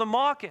people to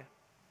mock it.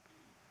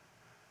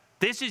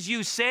 This is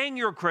you saying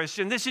you're a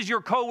Christian. This is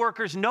your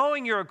coworkers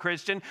knowing you're a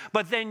Christian,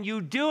 but then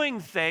you doing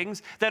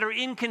things that are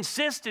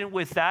inconsistent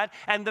with that,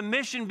 and the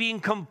mission being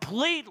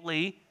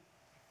completely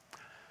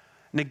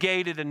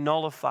negated and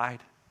nullified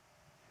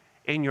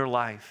in your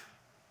life.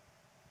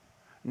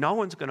 No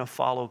one's going to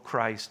follow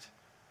Christ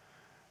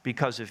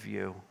because of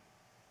you.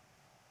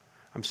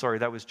 I'm sorry,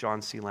 that was John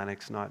C.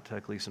 Lennox, not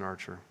Gleason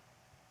Archer.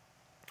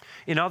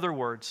 In other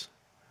words,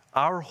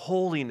 our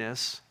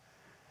holiness,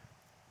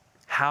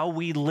 how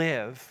we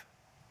live,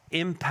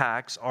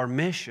 impacts our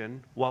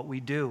mission, what we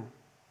do.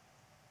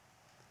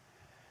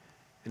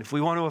 And if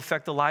we want to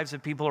affect the lives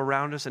of people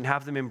around us and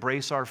have them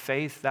embrace our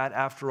faith, that,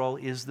 after all,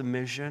 is the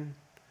mission,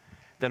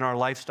 then our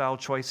lifestyle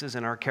choices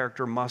and our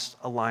character must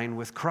align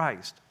with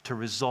Christ. To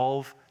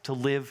resolve to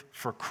live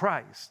for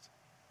Christ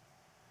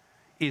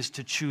is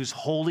to choose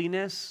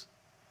holiness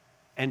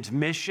and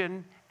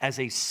mission as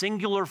a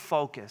singular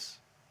focus,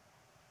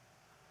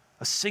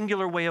 a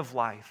singular way of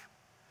life.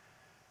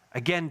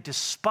 Again,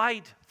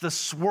 despite the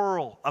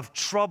swirl of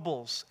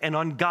troubles and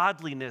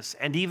ungodliness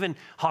and even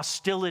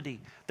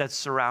hostility that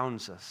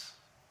surrounds us.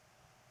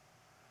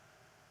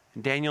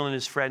 And Daniel and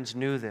his friends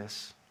knew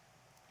this.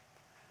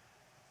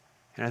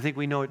 And I think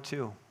we know it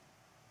too.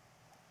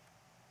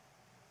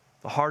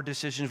 The hard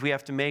decisions we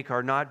have to make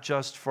are not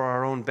just for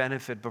our own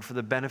benefit, but for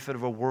the benefit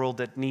of a world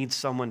that needs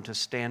someone to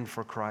stand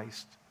for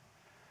Christ,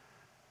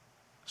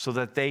 so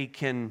that they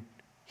can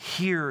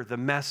hear the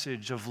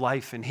message of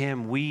life in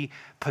Him. We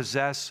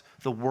possess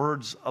the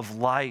words of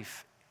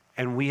life,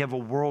 and we have a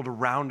world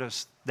around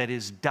us that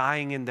is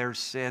dying in their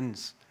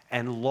sins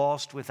and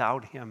lost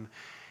without Him.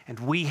 And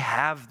we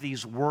have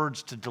these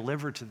words to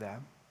deliver to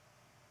them.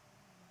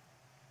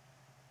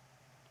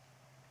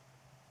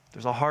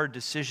 There's a hard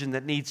decision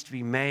that needs to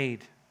be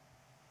made.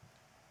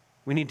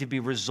 We need to be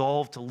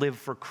resolved to live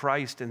for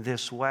Christ in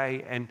this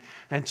way.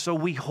 And so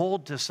we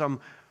hold to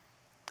some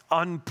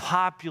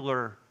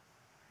unpopular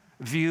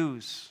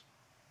views.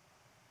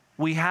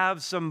 We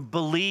have some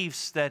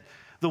beliefs that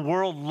the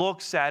world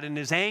looks at and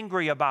is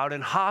angry about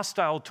and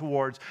hostile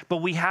towards, but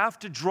we have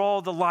to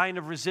draw the line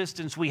of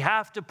resistance. We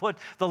have to put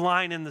the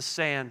line in the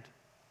sand.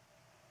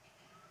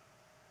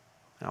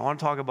 And I want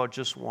to talk about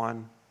just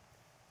one.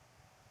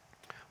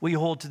 We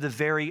hold to the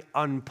very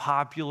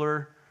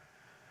unpopular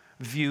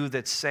view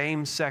that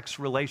same-sex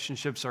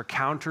relationships are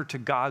counter to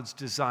God's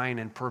design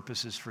and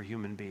purposes for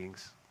human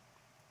beings.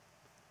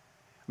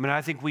 I mean,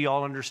 I think we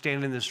all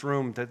understand in this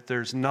room that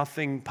there's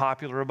nothing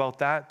popular about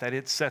that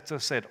it sets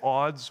us at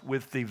odds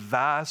with the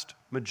vast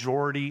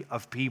majority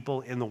of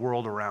people in the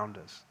world around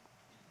us.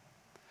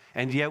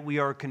 And yet we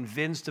are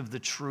convinced of the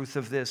truth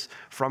of this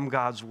from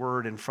God's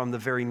word and from the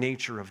very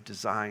nature of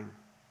design.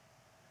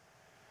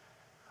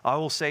 I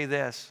will say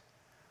this.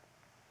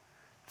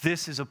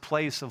 This is a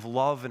place of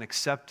love and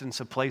acceptance,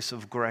 a place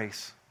of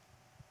grace.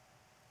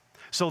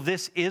 So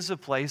this is a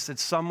place that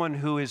someone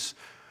who is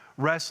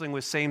wrestling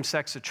with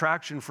same-sex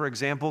attraction, for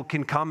example,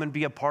 can come and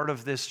be a part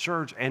of this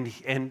church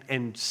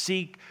and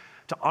seek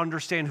to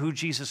understand who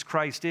Jesus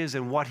Christ is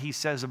and what He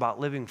says about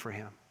living for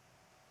Him.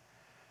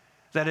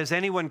 That as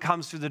anyone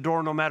comes through the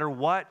door, no matter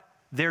what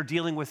they're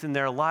dealing with in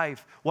their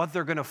life, what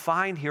they're going to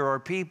find here are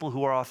people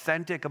who are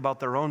authentic about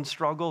their own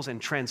struggles and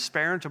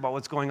transparent about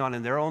what's going on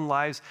in their own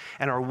lives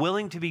and are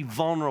willing to be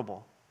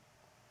vulnerable.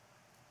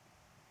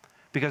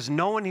 Because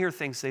no one here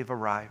thinks they've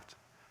arrived.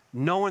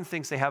 No one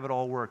thinks they have it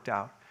all worked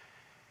out.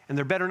 And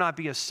there better not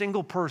be a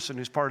single person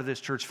who's part of this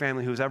church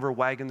family who's ever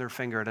wagging their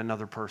finger at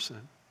another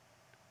person.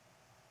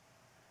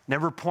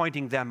 Never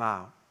pointing them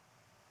out.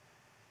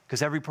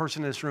 Because every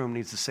person in this room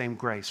needs the same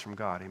grace from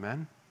God,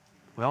 amen?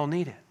 We all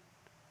need it.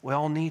 We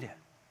all need it.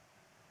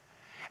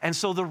 And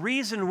so the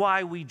reason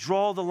why we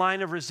draw the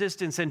line of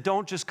resistance and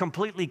don't just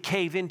completely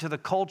cave into the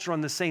culture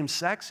on the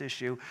same-sex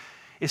issue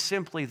is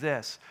simply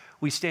this.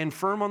 We stand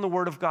firm on the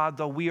Word of God,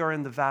 though we are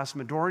in the vast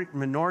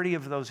minority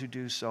of those who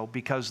do so,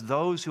 because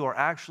those who are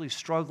actually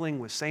struggling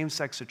with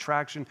same-sex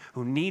attraction,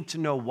 who need to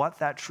know what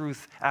that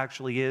truth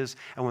actually is,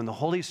 and when the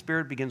Holy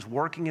Spirit begins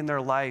working in their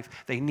life,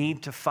 they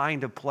need to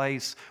find a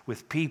place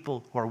with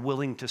people who are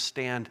willing to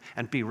stand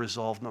and be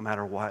resolved no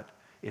matter what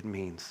it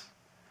means,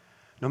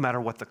 no matter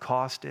what the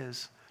cost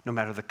is, no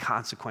matter the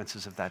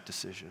consequences of that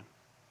decision.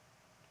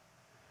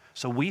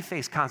 So we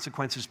face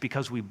consequences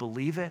because we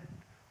believe it,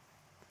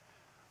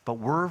 but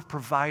we're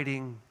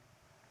providing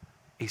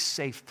a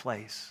safe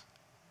place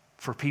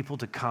for people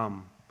to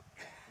come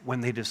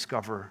when they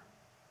discover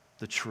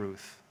the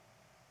truth.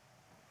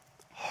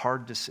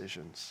 Hard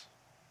decisions.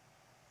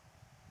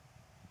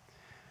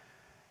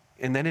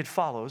 And then it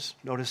follows,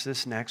 notice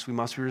this next, we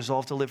must be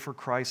resolved to live for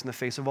Christ in the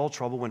face of all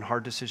trouble when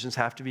hard decisions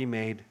have to be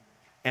made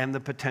and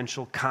the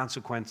potential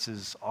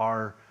consequences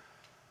are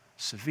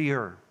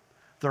severe.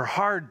 They're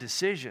hard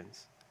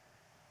decisions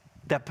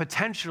that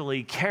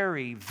potentially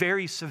carry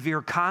very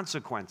severe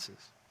consequences.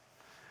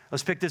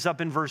 Let's pick this up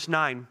in verse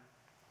 9.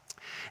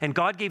 And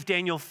God gave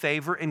Daniel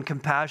favor and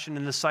compassion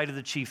in the sight of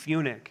the chief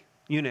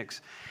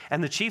eunuchs.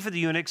 And the chief of the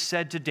eunuchs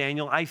said to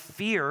Daniel, I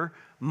fear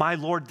my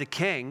lord the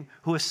king,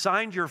 who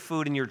assigned your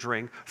food and your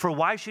drink, for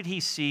why should he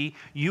see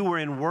you were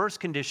in worse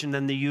condition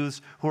than the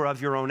youths who are of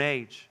your own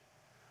age?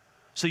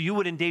 So you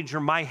would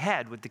endanger my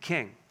head with the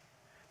king.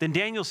 Then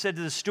Daniel said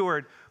to the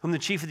steward, whom the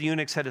chief of the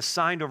eunuchs had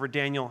assigned over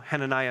Daniel,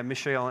 Hananiah,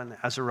 Mishael, and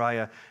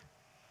Azariah,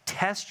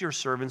 test your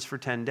servants for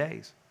 10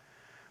 days.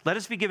 Let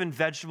us be given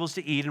vegetables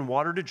to eat and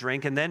water to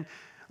drink, and then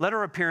let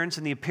our appearance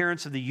and the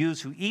appearance of the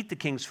youths who eat the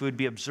king's food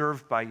be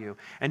observed by you,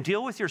 and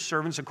deal with your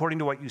servants according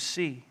to what you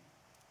see.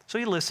 So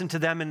he listened to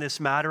them in this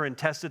matter and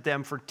tested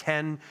them for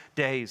 10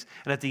 days.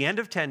 And at the end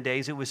of 10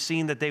 days, it was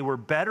seen that they were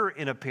better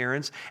in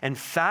appearance and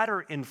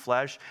fatter in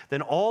flesh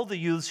than all the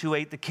youths who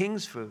ate the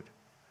king's food.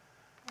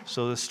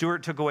 So the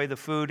steward took away the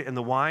food and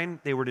the wine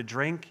they were to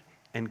drink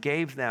and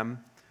gave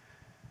them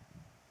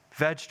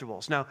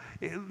vegetables. Now,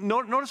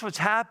 notice what's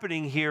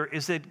happening here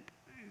is that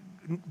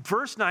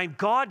verse 9,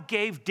 God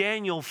gave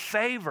Daniel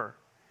favor.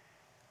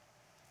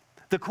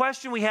 The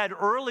question we had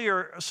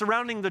earlier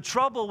surrounding the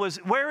trouble was,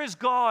 where is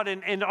God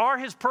and are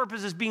his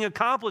purposes being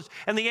accomplished?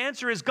 And the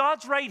answer is,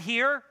 God's right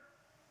here,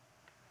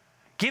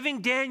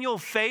 giving Daniel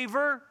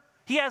favor.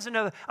 He hasn't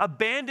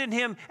abandoned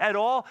him at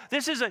all. You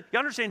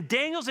understand,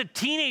 Daniel's a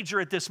teenager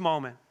at this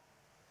moment.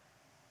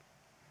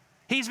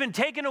 He's been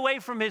taken away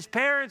from his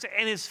parents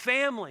and his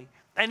family.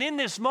 And in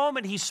this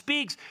moment, he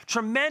speaks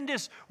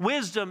tremendous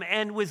wisdom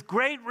and with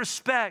great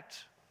respect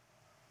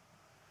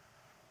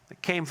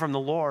that came from the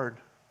Lord.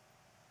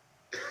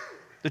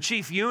 The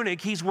chief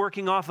eunuch, he's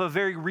working off a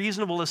very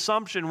reasonable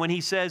assumption when he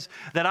says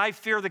that I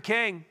fear the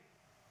king.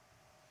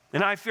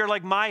 And I fear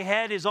like my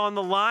head is on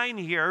the line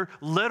here,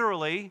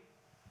 literally.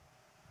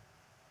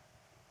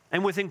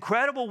 And with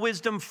incredible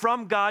wisdom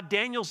from God,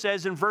 Daniel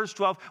says in verse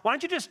 12, why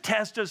don't you just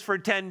test us for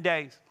 10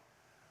 days?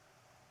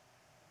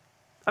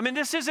 I mean,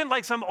 this isn't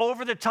like some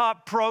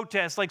over-the-top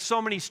protest like so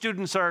many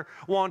students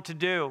want to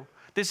do.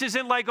 This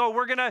isn't like, oh,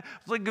 we're going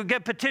to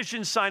get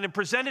petitions signed and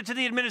present it to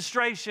the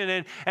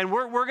administration, and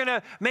we're going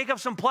to make up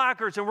some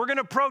placards, and we're going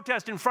to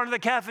protest in front of the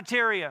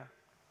cafeteria.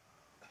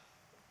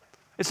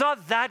 It's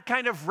not that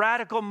kind of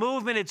radical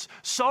movement. It's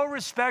so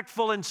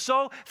respectful and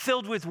so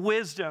filled with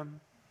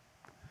wisdom.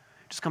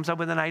 Just comes up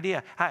with an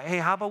idea. Hey,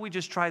 how about we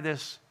just try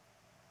this?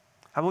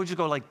 How about we just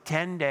go like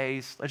 10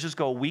 days? Let's just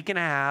go a week and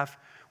a half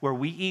where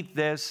we eat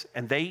this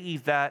and they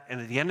eat that.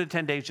 And at the end of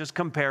 10 days, just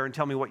compare and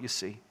tell me what you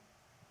see.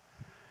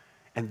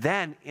 And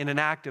then in an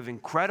act of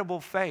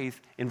incredible faith,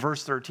 in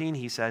verse 13,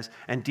 he says,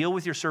 and deal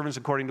with your servants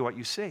according to what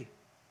you see.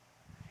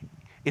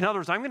 In other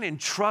words, I'm going to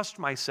entrust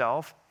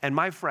myself and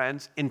my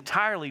friends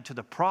entirely to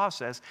the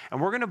process.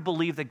 And we're going to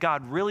believe that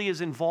God really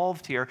is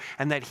involved here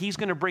and that he's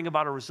going to bring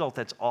about a result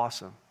that's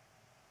awesome.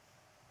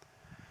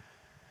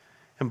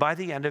 And by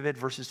the end of it,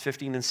 verses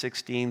 15 and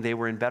 16, they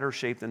were in better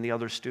shape than the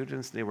other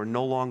students. They were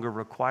no longer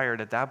required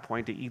at that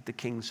point to eat the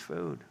king's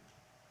food.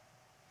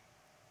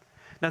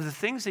 Now, the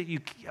things that you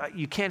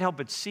can't help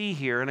but see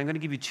here, and I'm going to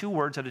give you 2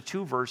 words out of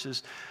 2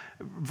 verses.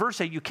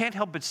 Verse 8, you can't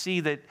help but see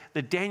that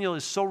Daniel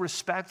is so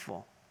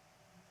respectful.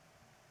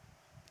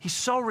 He's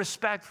so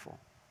respectful.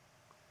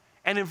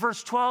 And in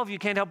verse 12, you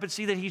can't help but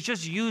see that he's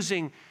just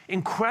using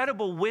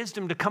incredible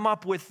wisdom to come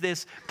up with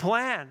this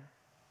plan.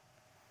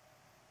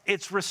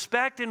 It's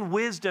respect and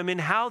wisdom in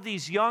how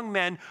these young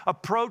men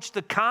approach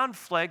the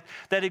conflict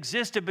that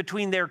existed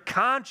between their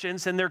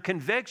conscience and their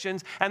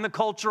convictions and the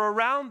culture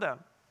around them.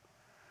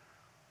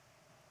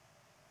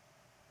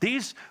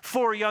 These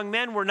 4 young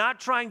men were not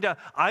trying to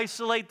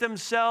isolate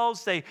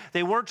themselves.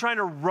 They weren't trying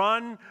to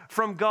run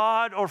from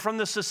God or from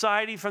the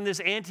society, from this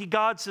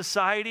anti-God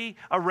society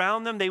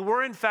around them. They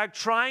were, in fact,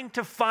 trying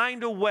to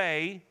find a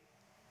way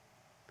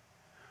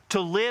to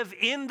live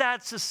in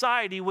that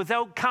society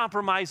without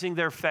compromising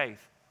their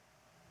faith.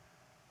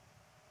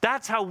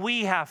 That's how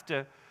we have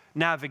to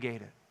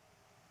navigate it.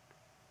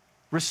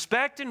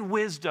 Respect and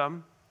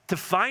wisdom to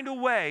find a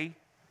way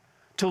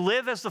to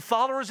live as the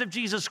followers of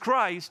Jesus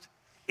Christ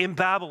in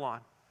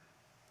Babylon,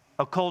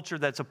 a culture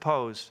that's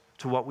opposed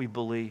to what we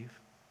believe.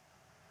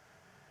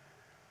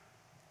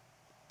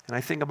 And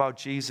I think about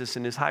Jesus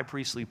in his high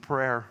priestly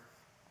prayer.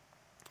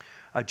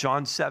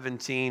 John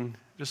 17,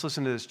 just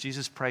listen to this.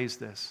 Jesus prays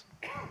this.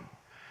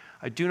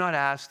 I do not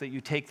ask that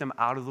you take them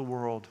out of the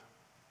world,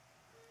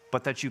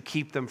 but that you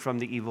keep them from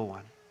the evil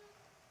one.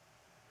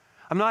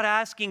 I'm not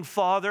asking,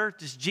 Father,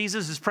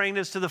 Jesus is praying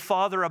this to the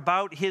Father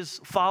about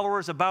his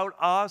followers, about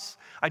us.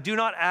 I do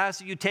not ask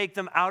that you take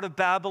them out of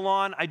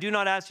Babylon. I do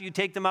not ask that you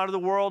take them out of the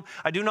world.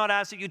 I do not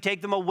ask that you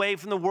take them away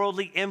from the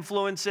worldly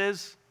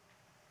influences.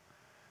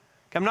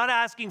 I'm not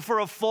asking for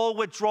a full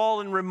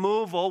withdrawal and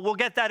removal. We'll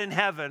get that in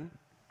heaven.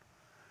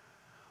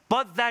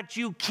 But that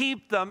you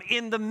keep them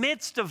in the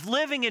midst of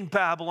living in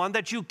Babylon,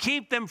 that you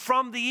keep them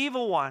from the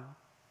evil one.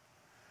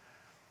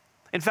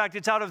 In fact,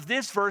 it's out of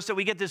this verse that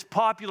we get this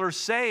popular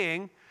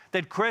saying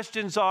that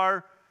Christians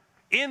are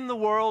in the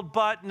world,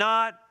 but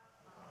not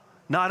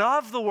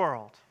of the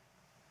world.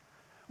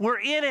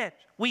 We're in it.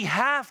 We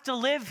have to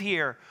live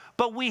here,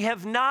 but we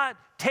have not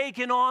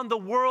taken on the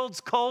world's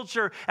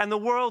culture and the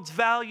world's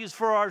values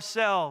for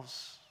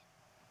ourselves.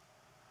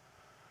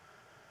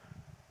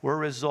 We're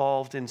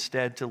resolved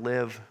instead to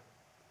live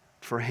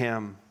for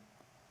him.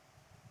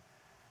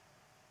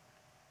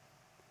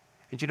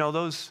 And you know,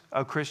 those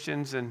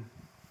Christians, and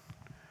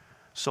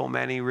so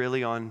many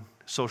really on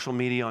social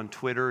media, on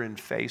Twitter and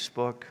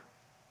Facebook,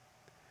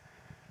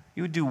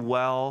 you would do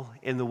well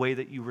in the way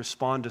that you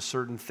respond to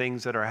certain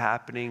things that are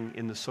happening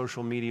in the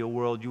social media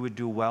world. You would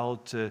do well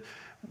to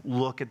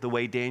look at the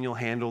way Daniel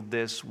handled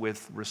this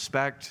with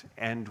respect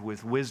and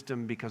with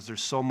wisdom, because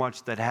there's so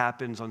much that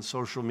happens on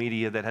social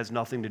media that has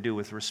nothing to do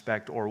with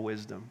respect or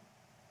wisdom.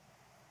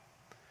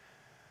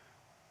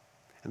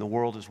 And the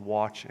world is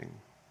watching.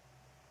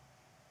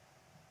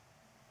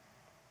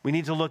 We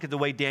need to look at the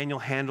way Daniel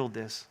handled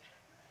this.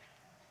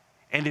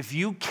 And if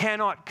you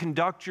cannot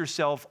conduct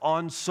yourself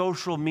on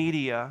social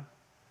media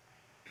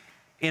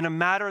in a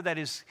manner that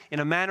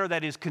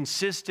is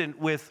consistent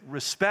with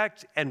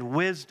respect and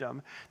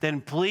wisdom, then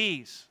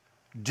please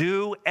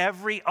do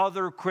every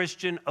other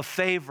Christian a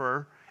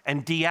favor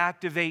and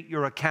deactivate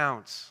your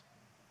accounts.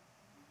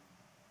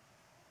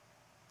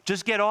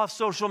 Just get off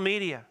social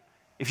media.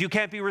 If you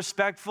can't be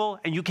respectful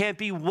and you can't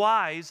be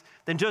wise,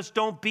 then just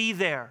don't be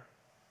there.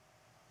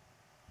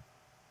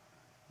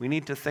 We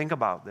need to think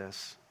about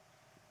this.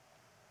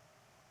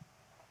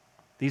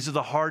 These are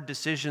the hard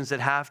decisions that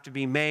have to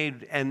be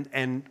made,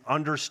 and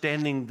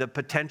understanding the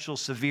potential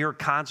severe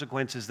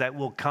consequences that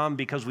will come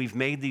because we've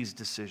made these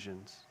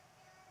decisions.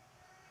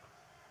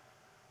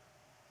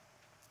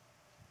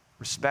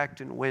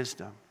 Respect and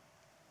wisdom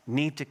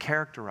need to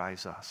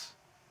characterize us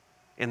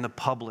in the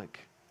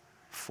public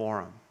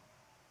forum.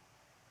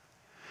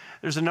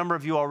 There's a number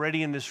of you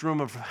already in this room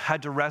who have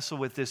had to wrestle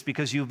with this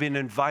because you've been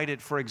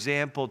invited, for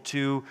example,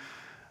 to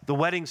the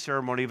wedding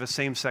ceremony of a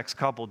same-sex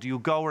couple. Do you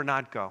go or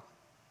not go?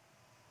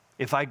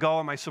 If I go,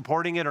 am I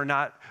supporting it or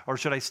not? Or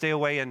should I stay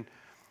away and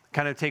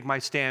kind of take my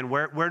stand?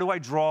 Where do I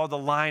draw the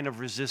line of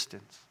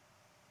resistance?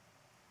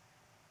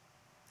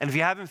 And if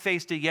you haven't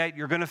faced it yet,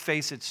 you're going to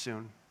face it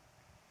soon.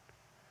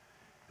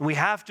 And we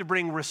have to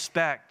bring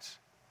respect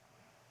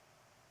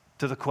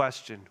to the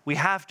question. We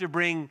have to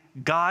bring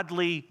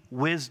godly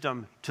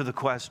wisdom to the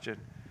question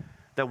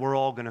that we're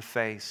all going to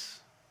face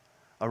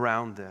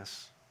around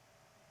this.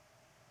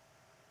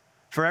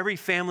 For every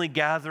family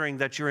gathering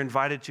that you're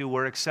invited to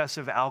where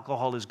excessive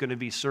alcohol is going to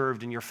be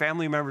served and your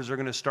family members are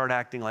going to start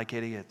acting like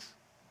idiots,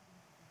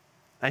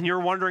 and you're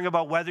wondering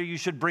about whether you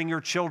should bring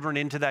your children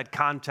into that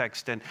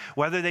context and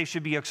whether they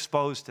should be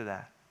exposed to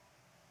that,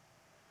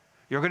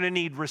 you're going to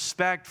need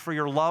respect for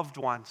your loved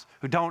ones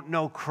who don't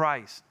know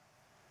Christ.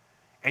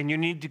 And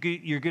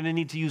you're going to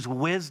need to use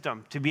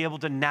wisdom to be able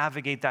to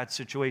navigate that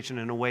situation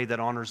in a way that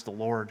honors the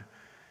Lord.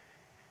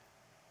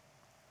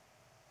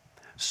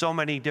 So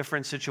many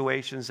different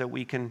situations that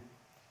we can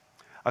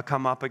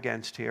come up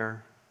against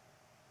here,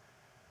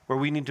 where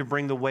we need to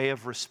bring the way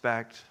of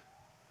respect.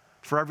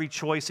 For every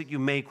choice that you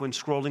make when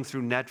scrolling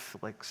through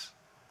Netflix,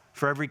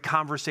 for every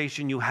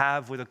conversation you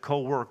have with a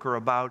coworker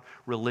about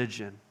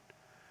religion,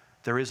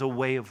 there is a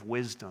way of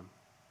wisdom.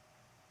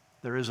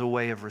 There is a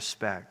way of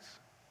respect.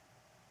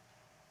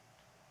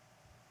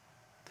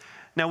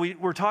 Now,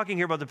 we're talking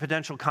here about the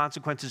potential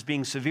consequences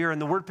being severe,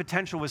 and the word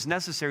potential was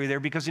necessary there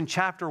because in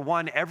chapter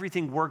 1,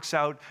 everything works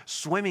out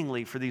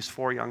swimmingly for these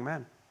 4 young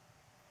men.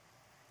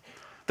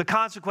 The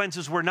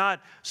consequences were not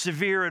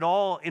severe at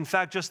all. In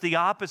fact, just the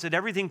opposite.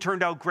 Everything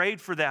turned out great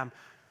for them.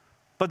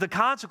 But the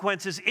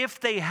consequences, if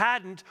they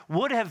hadn't,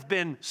 would have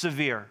been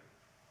severe.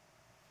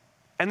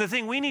 And the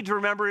thing we need to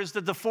remember is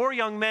that the 4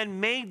 young men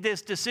made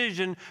this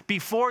decision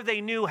before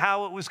they knew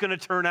how it was going to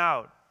turn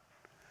out.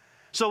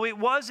 So it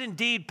was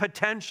indeed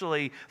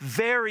potentially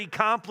very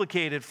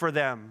complicated for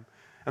them,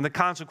 and the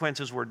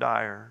consequences were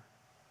dire.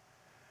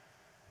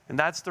 And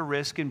that's the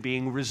risk in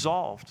being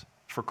resolved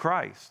for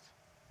Christ.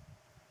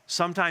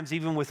 Sometimes,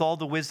 even with all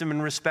the wisdom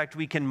and respect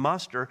we can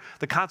muster,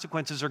 the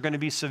consequences are going to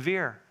be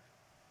severe.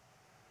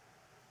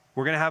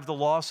 We're going to have the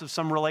loss of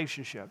some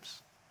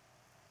relationships.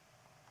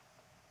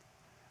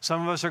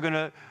 Some of us are going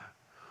to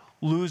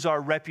lose our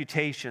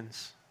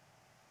reputations.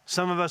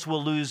 Some of us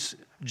will lose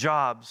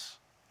jobs.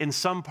 In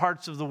some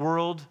parts of the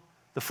world,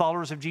 the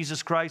followers of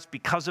Jesus Christ,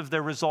 because of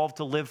their resolve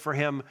to live for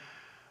Him,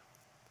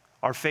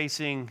 are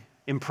facing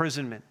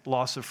imprisonment,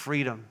 loss of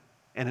freedom,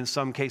 and in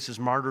some cases,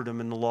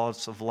 martyrdom and the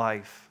loss of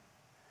life.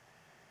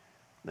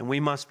 And we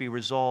must be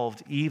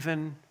resolved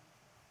even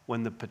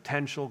when the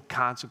potential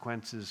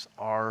consequences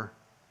are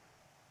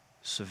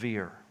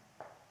severe.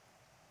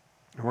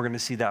 And we're going to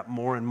see that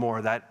more and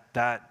more.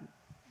 That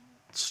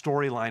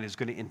storyline is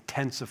going to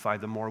intensify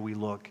the more we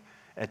look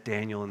at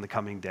Daniel in the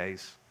coming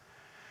days.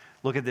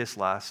 Look at this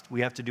last.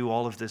 We have to do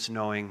all of this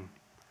knowing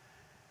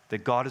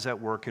that God is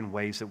at work in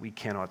ways that we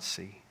cannot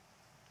see.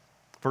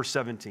 Verse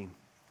 17.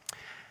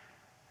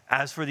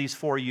 As for these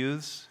 4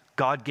 youths,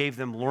 God gave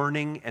them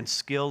learning and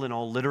skill in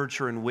all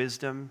literature and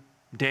wisdom.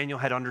 Daniel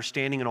had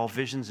understanding in all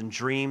visions and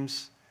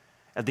dreams.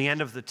 At the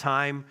end of the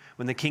time,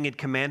 when the king had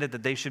commanded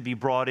that they should be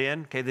brought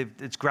in,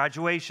 it's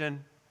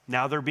graduation.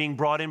 Now they're being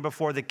brought in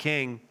before the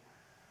king.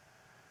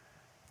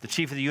 The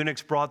chief of the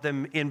eunuchs brought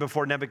them in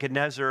before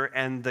Nebuchadnezzar,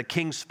 and the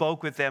king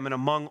spoke with them, and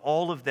among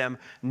all of them,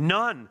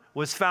 none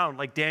was found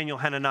like Daniel,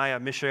 Hananiah,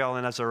 Mishael,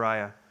 and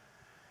Azariah.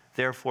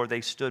 Therefore,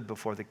 they stood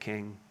before the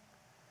king.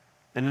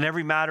 And in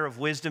every matter of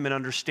wisdom and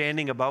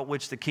understanding about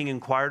which the king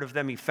inquired of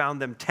them, he found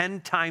them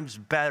 10 times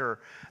better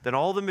than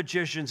all the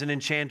magicians and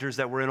enchanters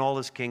that were in all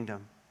his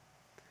kingdom.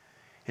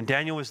 And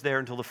Daniel was there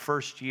until the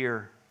first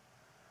year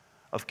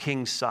of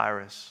King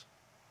Cyrus.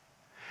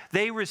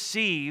 They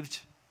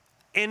received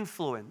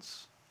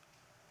influence,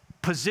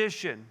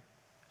 position,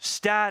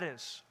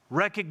 status,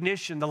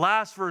 recognition. The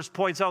last verse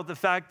points out the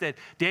fact that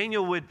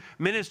Daniel would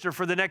minister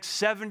for the next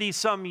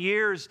 70-some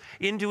years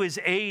into his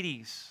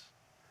 80s.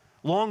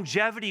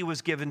 Longevity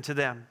was given to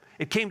them.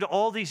 It came to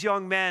all these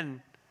young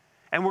men.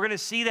 And we're going to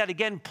see that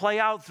again play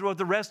out throughout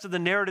the rest of the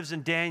narratives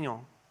in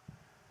Daniel.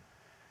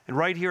 And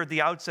right here at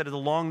the outset of the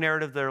long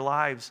narrative of their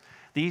lives,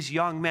 these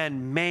young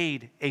men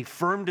made a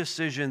firm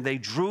decision. They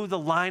drew the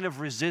line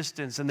of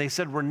resistance and they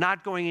said, we're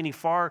not going any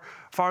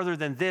farther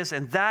than this.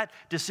 And that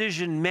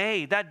decision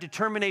made, that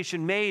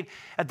determination made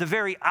at the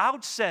very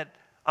outset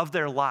of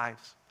their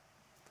lives,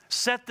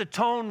 set the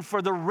tone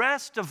for the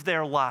rest of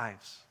their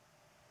lives.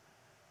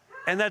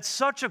 And that's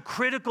such a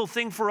critical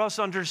thing for us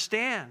to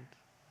understand.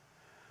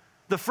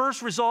 The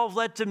first resolve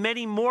led to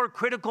many more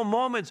critical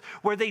moments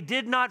where they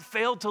did not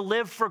fail to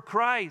live for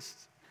Christ,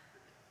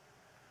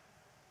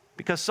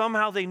 because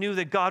somehow they knew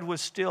that God was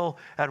still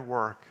at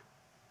work.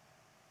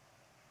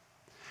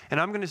 And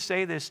I'm going to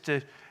say this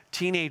to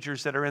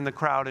teenagers that are in the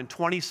crowd and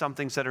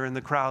 20-somethings that are in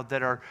the crowd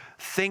that are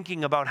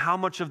thinking about how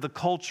much of the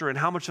culture and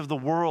how much of the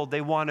world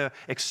they want to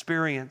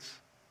experience.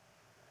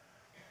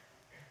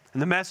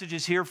 And the message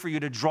is here for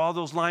you to draw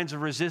those lines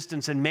of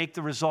resistance and make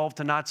the resolve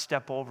to not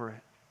step over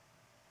it.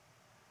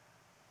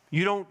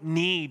 You don't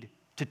need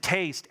to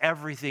taste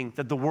everything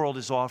that the world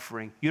is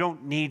offering. You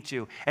don't need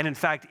to. And in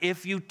fact,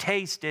 if you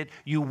taste it,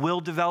 you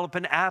will develop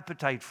an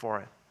appetite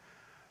for it.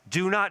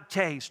 Do not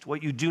taste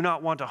what you do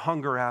not want to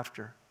hunger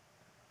after.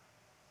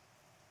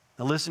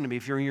 Now listen to me,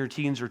 if you're in your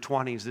teens or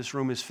 20s, this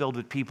room is filled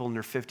with people in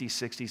their 50s,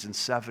 60s, and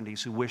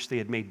 70s who wish they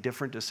had made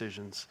different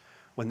decisions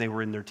when they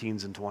were in their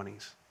teens and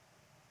 20s.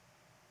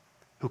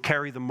 Who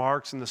carry the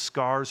marks and the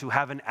scars, who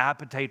have an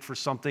appetite for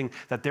something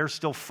that they're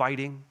still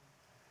fighting,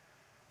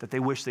 that they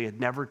wish they had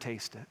never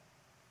tasted.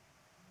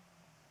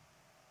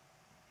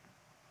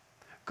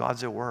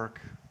 God's at work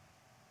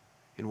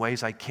in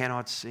ways I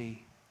cannot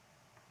see.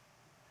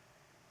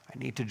 I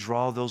need to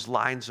draw those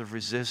lines of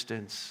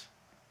resistance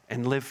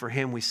and live for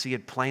Him. We see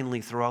it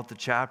plainly throughout the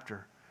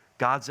chapter.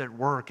 God's at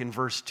work in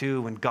verse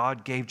 2 when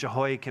God gave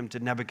Jehoiakim to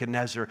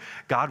Nebuchadnezzar.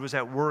 God was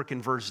at work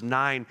in verse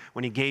 9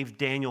 when He gave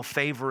Daniel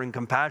favor and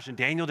compassion.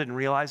 Daniel didn't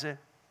realize it.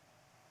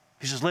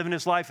 He's just living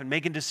his life and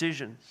making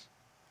decisions.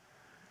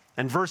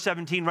 And verse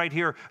 17 right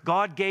here,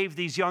 God gave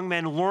these young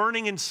men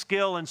learning and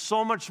skill and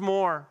so much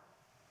more.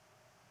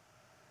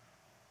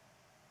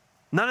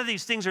 None of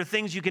these things are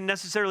things you can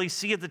necessarily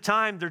see at the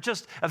time. They're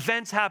just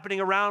events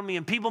happening around me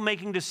and people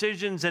making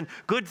decisions and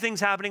good things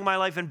happening in my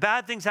life and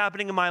bad things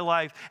happening in my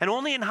life. And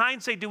only in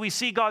hindsight do we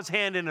see God's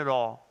hand in it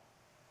all.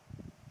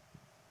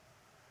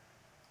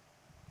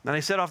 And I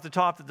said off the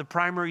top that the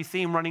primary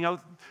theme running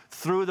out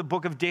through the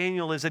book of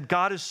Daniel is that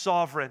God is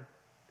sovereign.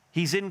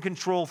 He's in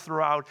control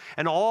throughout.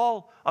 And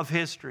all of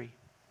history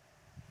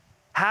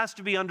has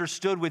to be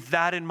understood with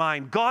that in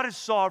mind. God is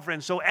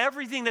sovereign. So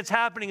everything that's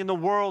happening in the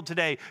world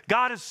today,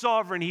 God is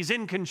sovereign. He's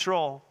in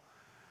control.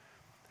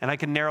 And I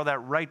can narrow that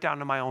right down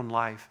to my own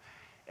life.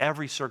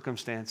 Every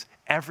circumstance,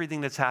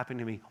 everything that's happening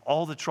to me,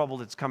 all the trouble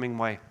that's coming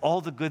my way,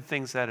 all the good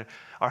things that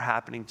are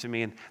happening to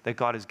me and that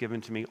God has given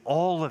to me,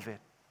 all of it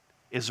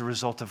is a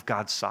result of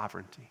God's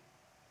sovereignty.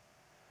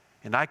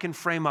 And I can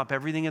frame up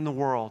everything in the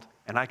world,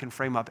 and I can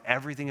frame up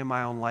everything in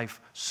my own life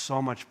so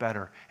much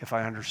better if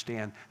I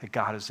understand that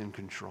God is in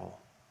control.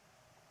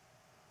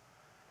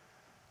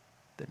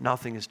 That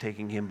nothing is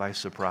taking him by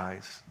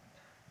surprise.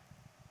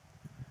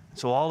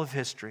 So all of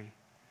history,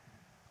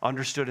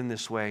 understood in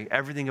this way,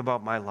 everything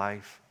about my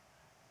life.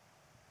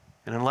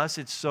 And unless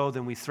it's so,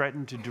 then we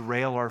threaten to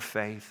derail our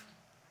faith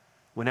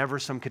whenever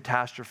some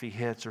catastrophe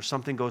hits or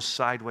something goes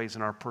sideways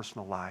in our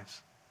personal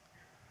lives.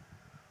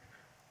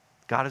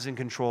 God is in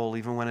control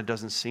even when it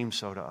doesn't seem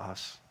so to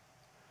us.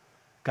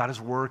 God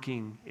is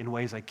working in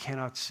ways I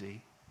cannot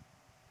see.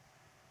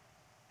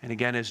 And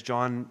again, as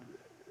John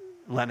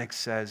Lennox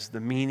says, the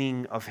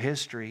meaning of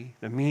history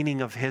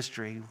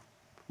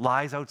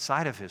lies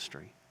outside of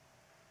history.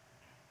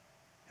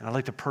 And I'd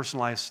like to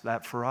personalize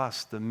that for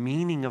us. The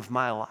meaning of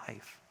my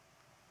life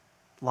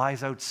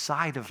lies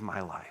outside of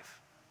my life.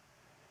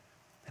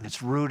 And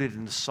it's rooted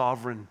in the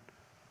sovereign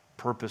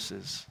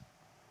purposes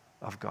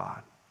of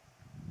God.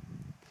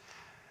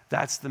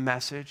 That's the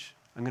message.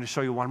 I'm going to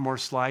show you one more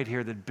slide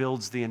here that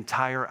builds the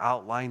entire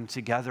outline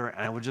together.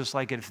 And I would just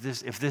like it,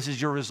 if this is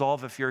your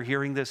resolve, if you're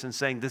hearing this and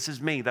saying, this is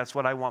me, that's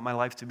what I want my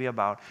life to be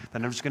about,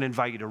 then I'm just going to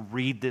invite you to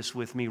read this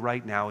with me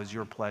right now as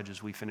your pledge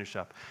as we finish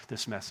up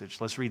this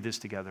message. Let's read this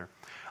together.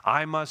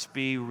 I must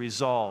be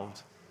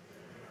resolved.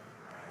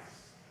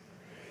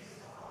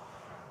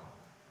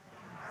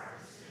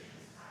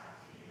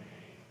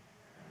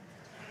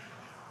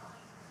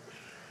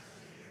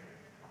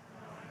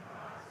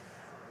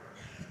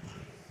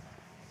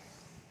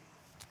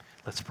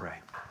 Let's pray.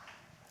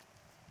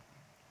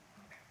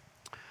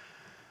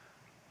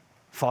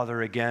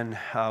 Father, again,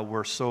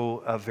 we're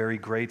so very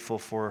grateful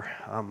for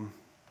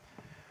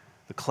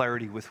the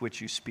clarity with which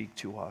you speak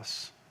to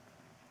us.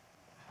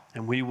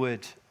 And we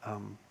would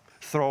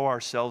throw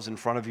ourselves in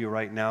front of you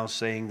right now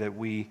saying that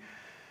we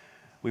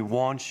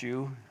want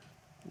you.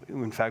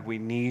 In fact, we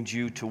need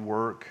you to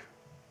work,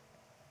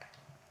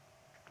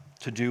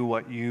 to do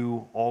what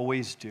you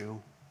always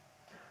do,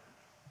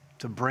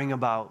 to bring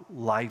about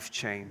life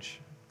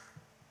change.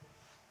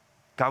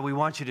 God, we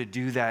want you to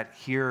do that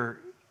here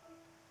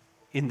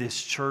in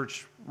this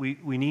church. We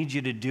need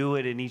you to do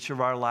it in each of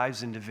our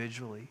lives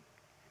individually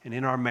and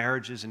in our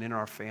marriages and in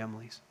our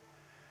families.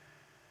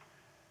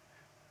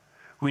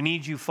 We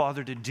need you,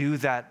 Father, to do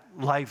that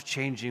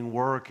life-changing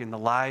work in the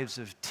lives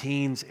of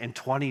teens and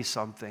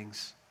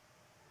 20-somethings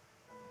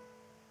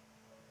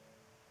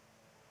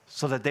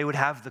so that they would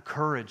have the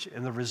courage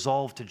and the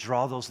resolve to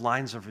draw those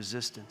lines of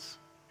resistance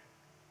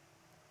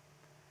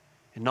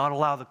and not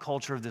allow the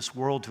culture of this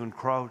world to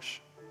encroach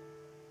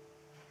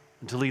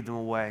and to lead them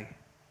away.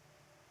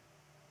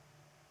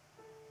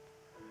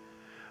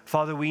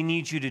 Father, we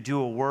need you to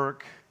do a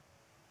work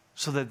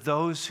so that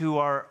those who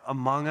are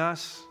among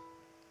us,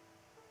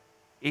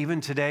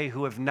 even today,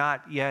 who have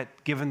not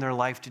yet given their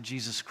life to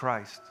Jesus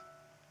Christ,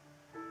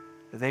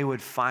 that they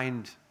would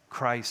find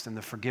Christ and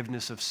the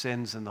forgiveness of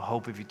sins and the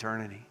hope of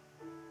eternity.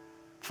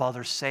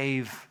 Father,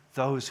 save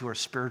those who are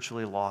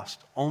spiritually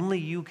lost. Only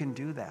you can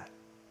do that.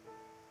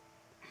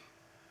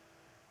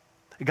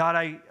 God,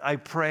 I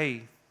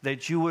pray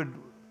that you would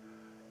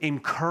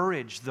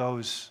encourage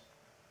those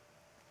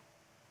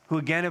who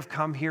again have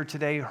come here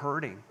today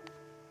hurting,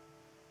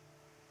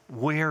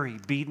 weary,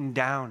 beaten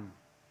down,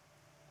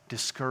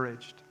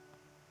 discouraged.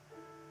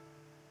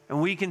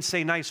 And we can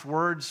say nice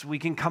words, we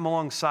can come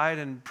alongside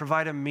and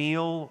provide a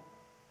meal,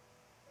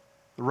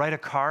 write a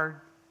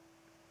card,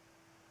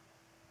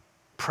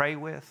 pray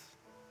with.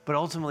 But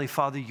ultimately,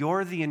 Father,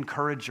 you're the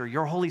encourager.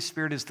 Your Holy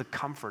Spirit is the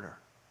comforter,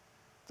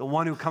 the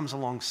one who comes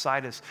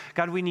alongside us.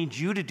 God, we need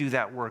you to do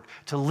that work,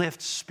 to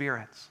lift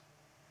spirits.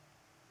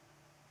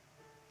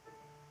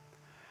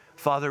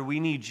 Father, we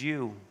need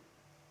you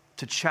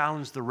to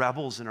challenge the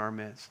rebels in our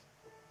midst.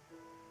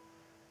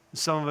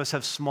 Some of us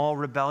have small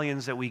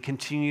rebellions that we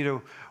continue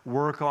to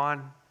work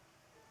on.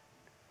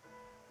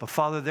 But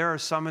Father, there are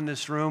some in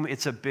this room,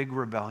 it's a big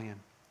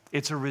rebellion.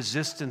 It's a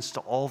resistance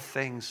to all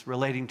things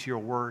relating to your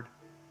word.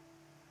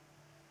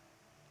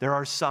 There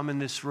are some in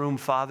this room,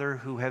 Father,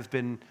 who have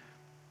been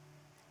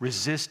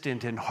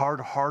resistant and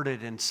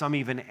hard-hearted and some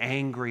even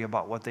angry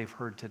about what they've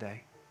heard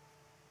today.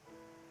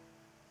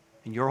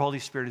 And your Holy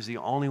Spirit is the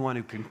only one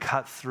who can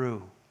cut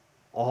through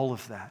all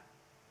of that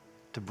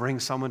to bring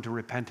someone to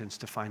repentance,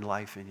 to find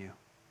life in you.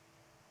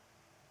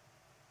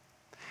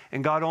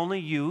 And God, only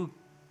you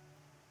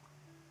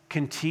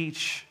can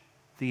teach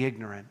the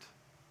ignorant.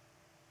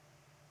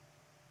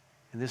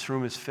 And this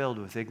room is filled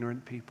with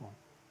ignorant people.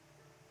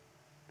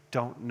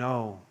 Don't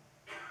know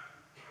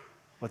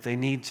what they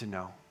need to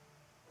know.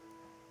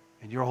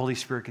 And your Holy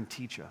Spirit can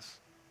teach us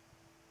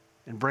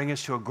and bring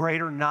us to a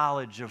greater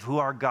knowledge of who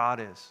our God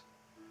is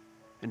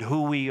and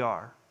who we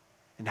are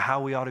and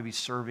how we ought to be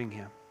serving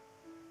him.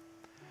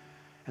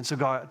 And so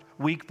God,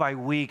 week by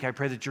week, I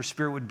pray that your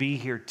Spirit would be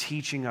here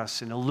teaching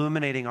us and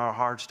illuminating our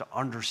hearts to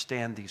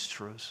understand these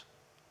truths.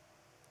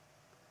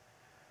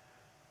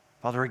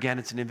 Father, again,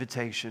 it's an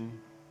invitation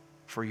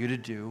for you to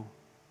do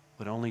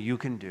what only you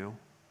can do.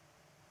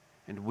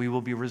 And we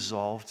will be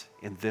resolved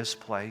in this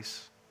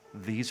place,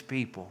 these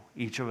people,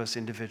 each of us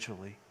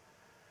individually,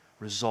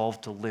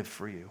 resolved to live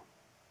for you.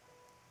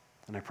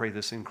 And I pray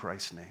this in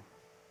Christ's name.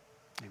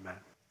 Amen.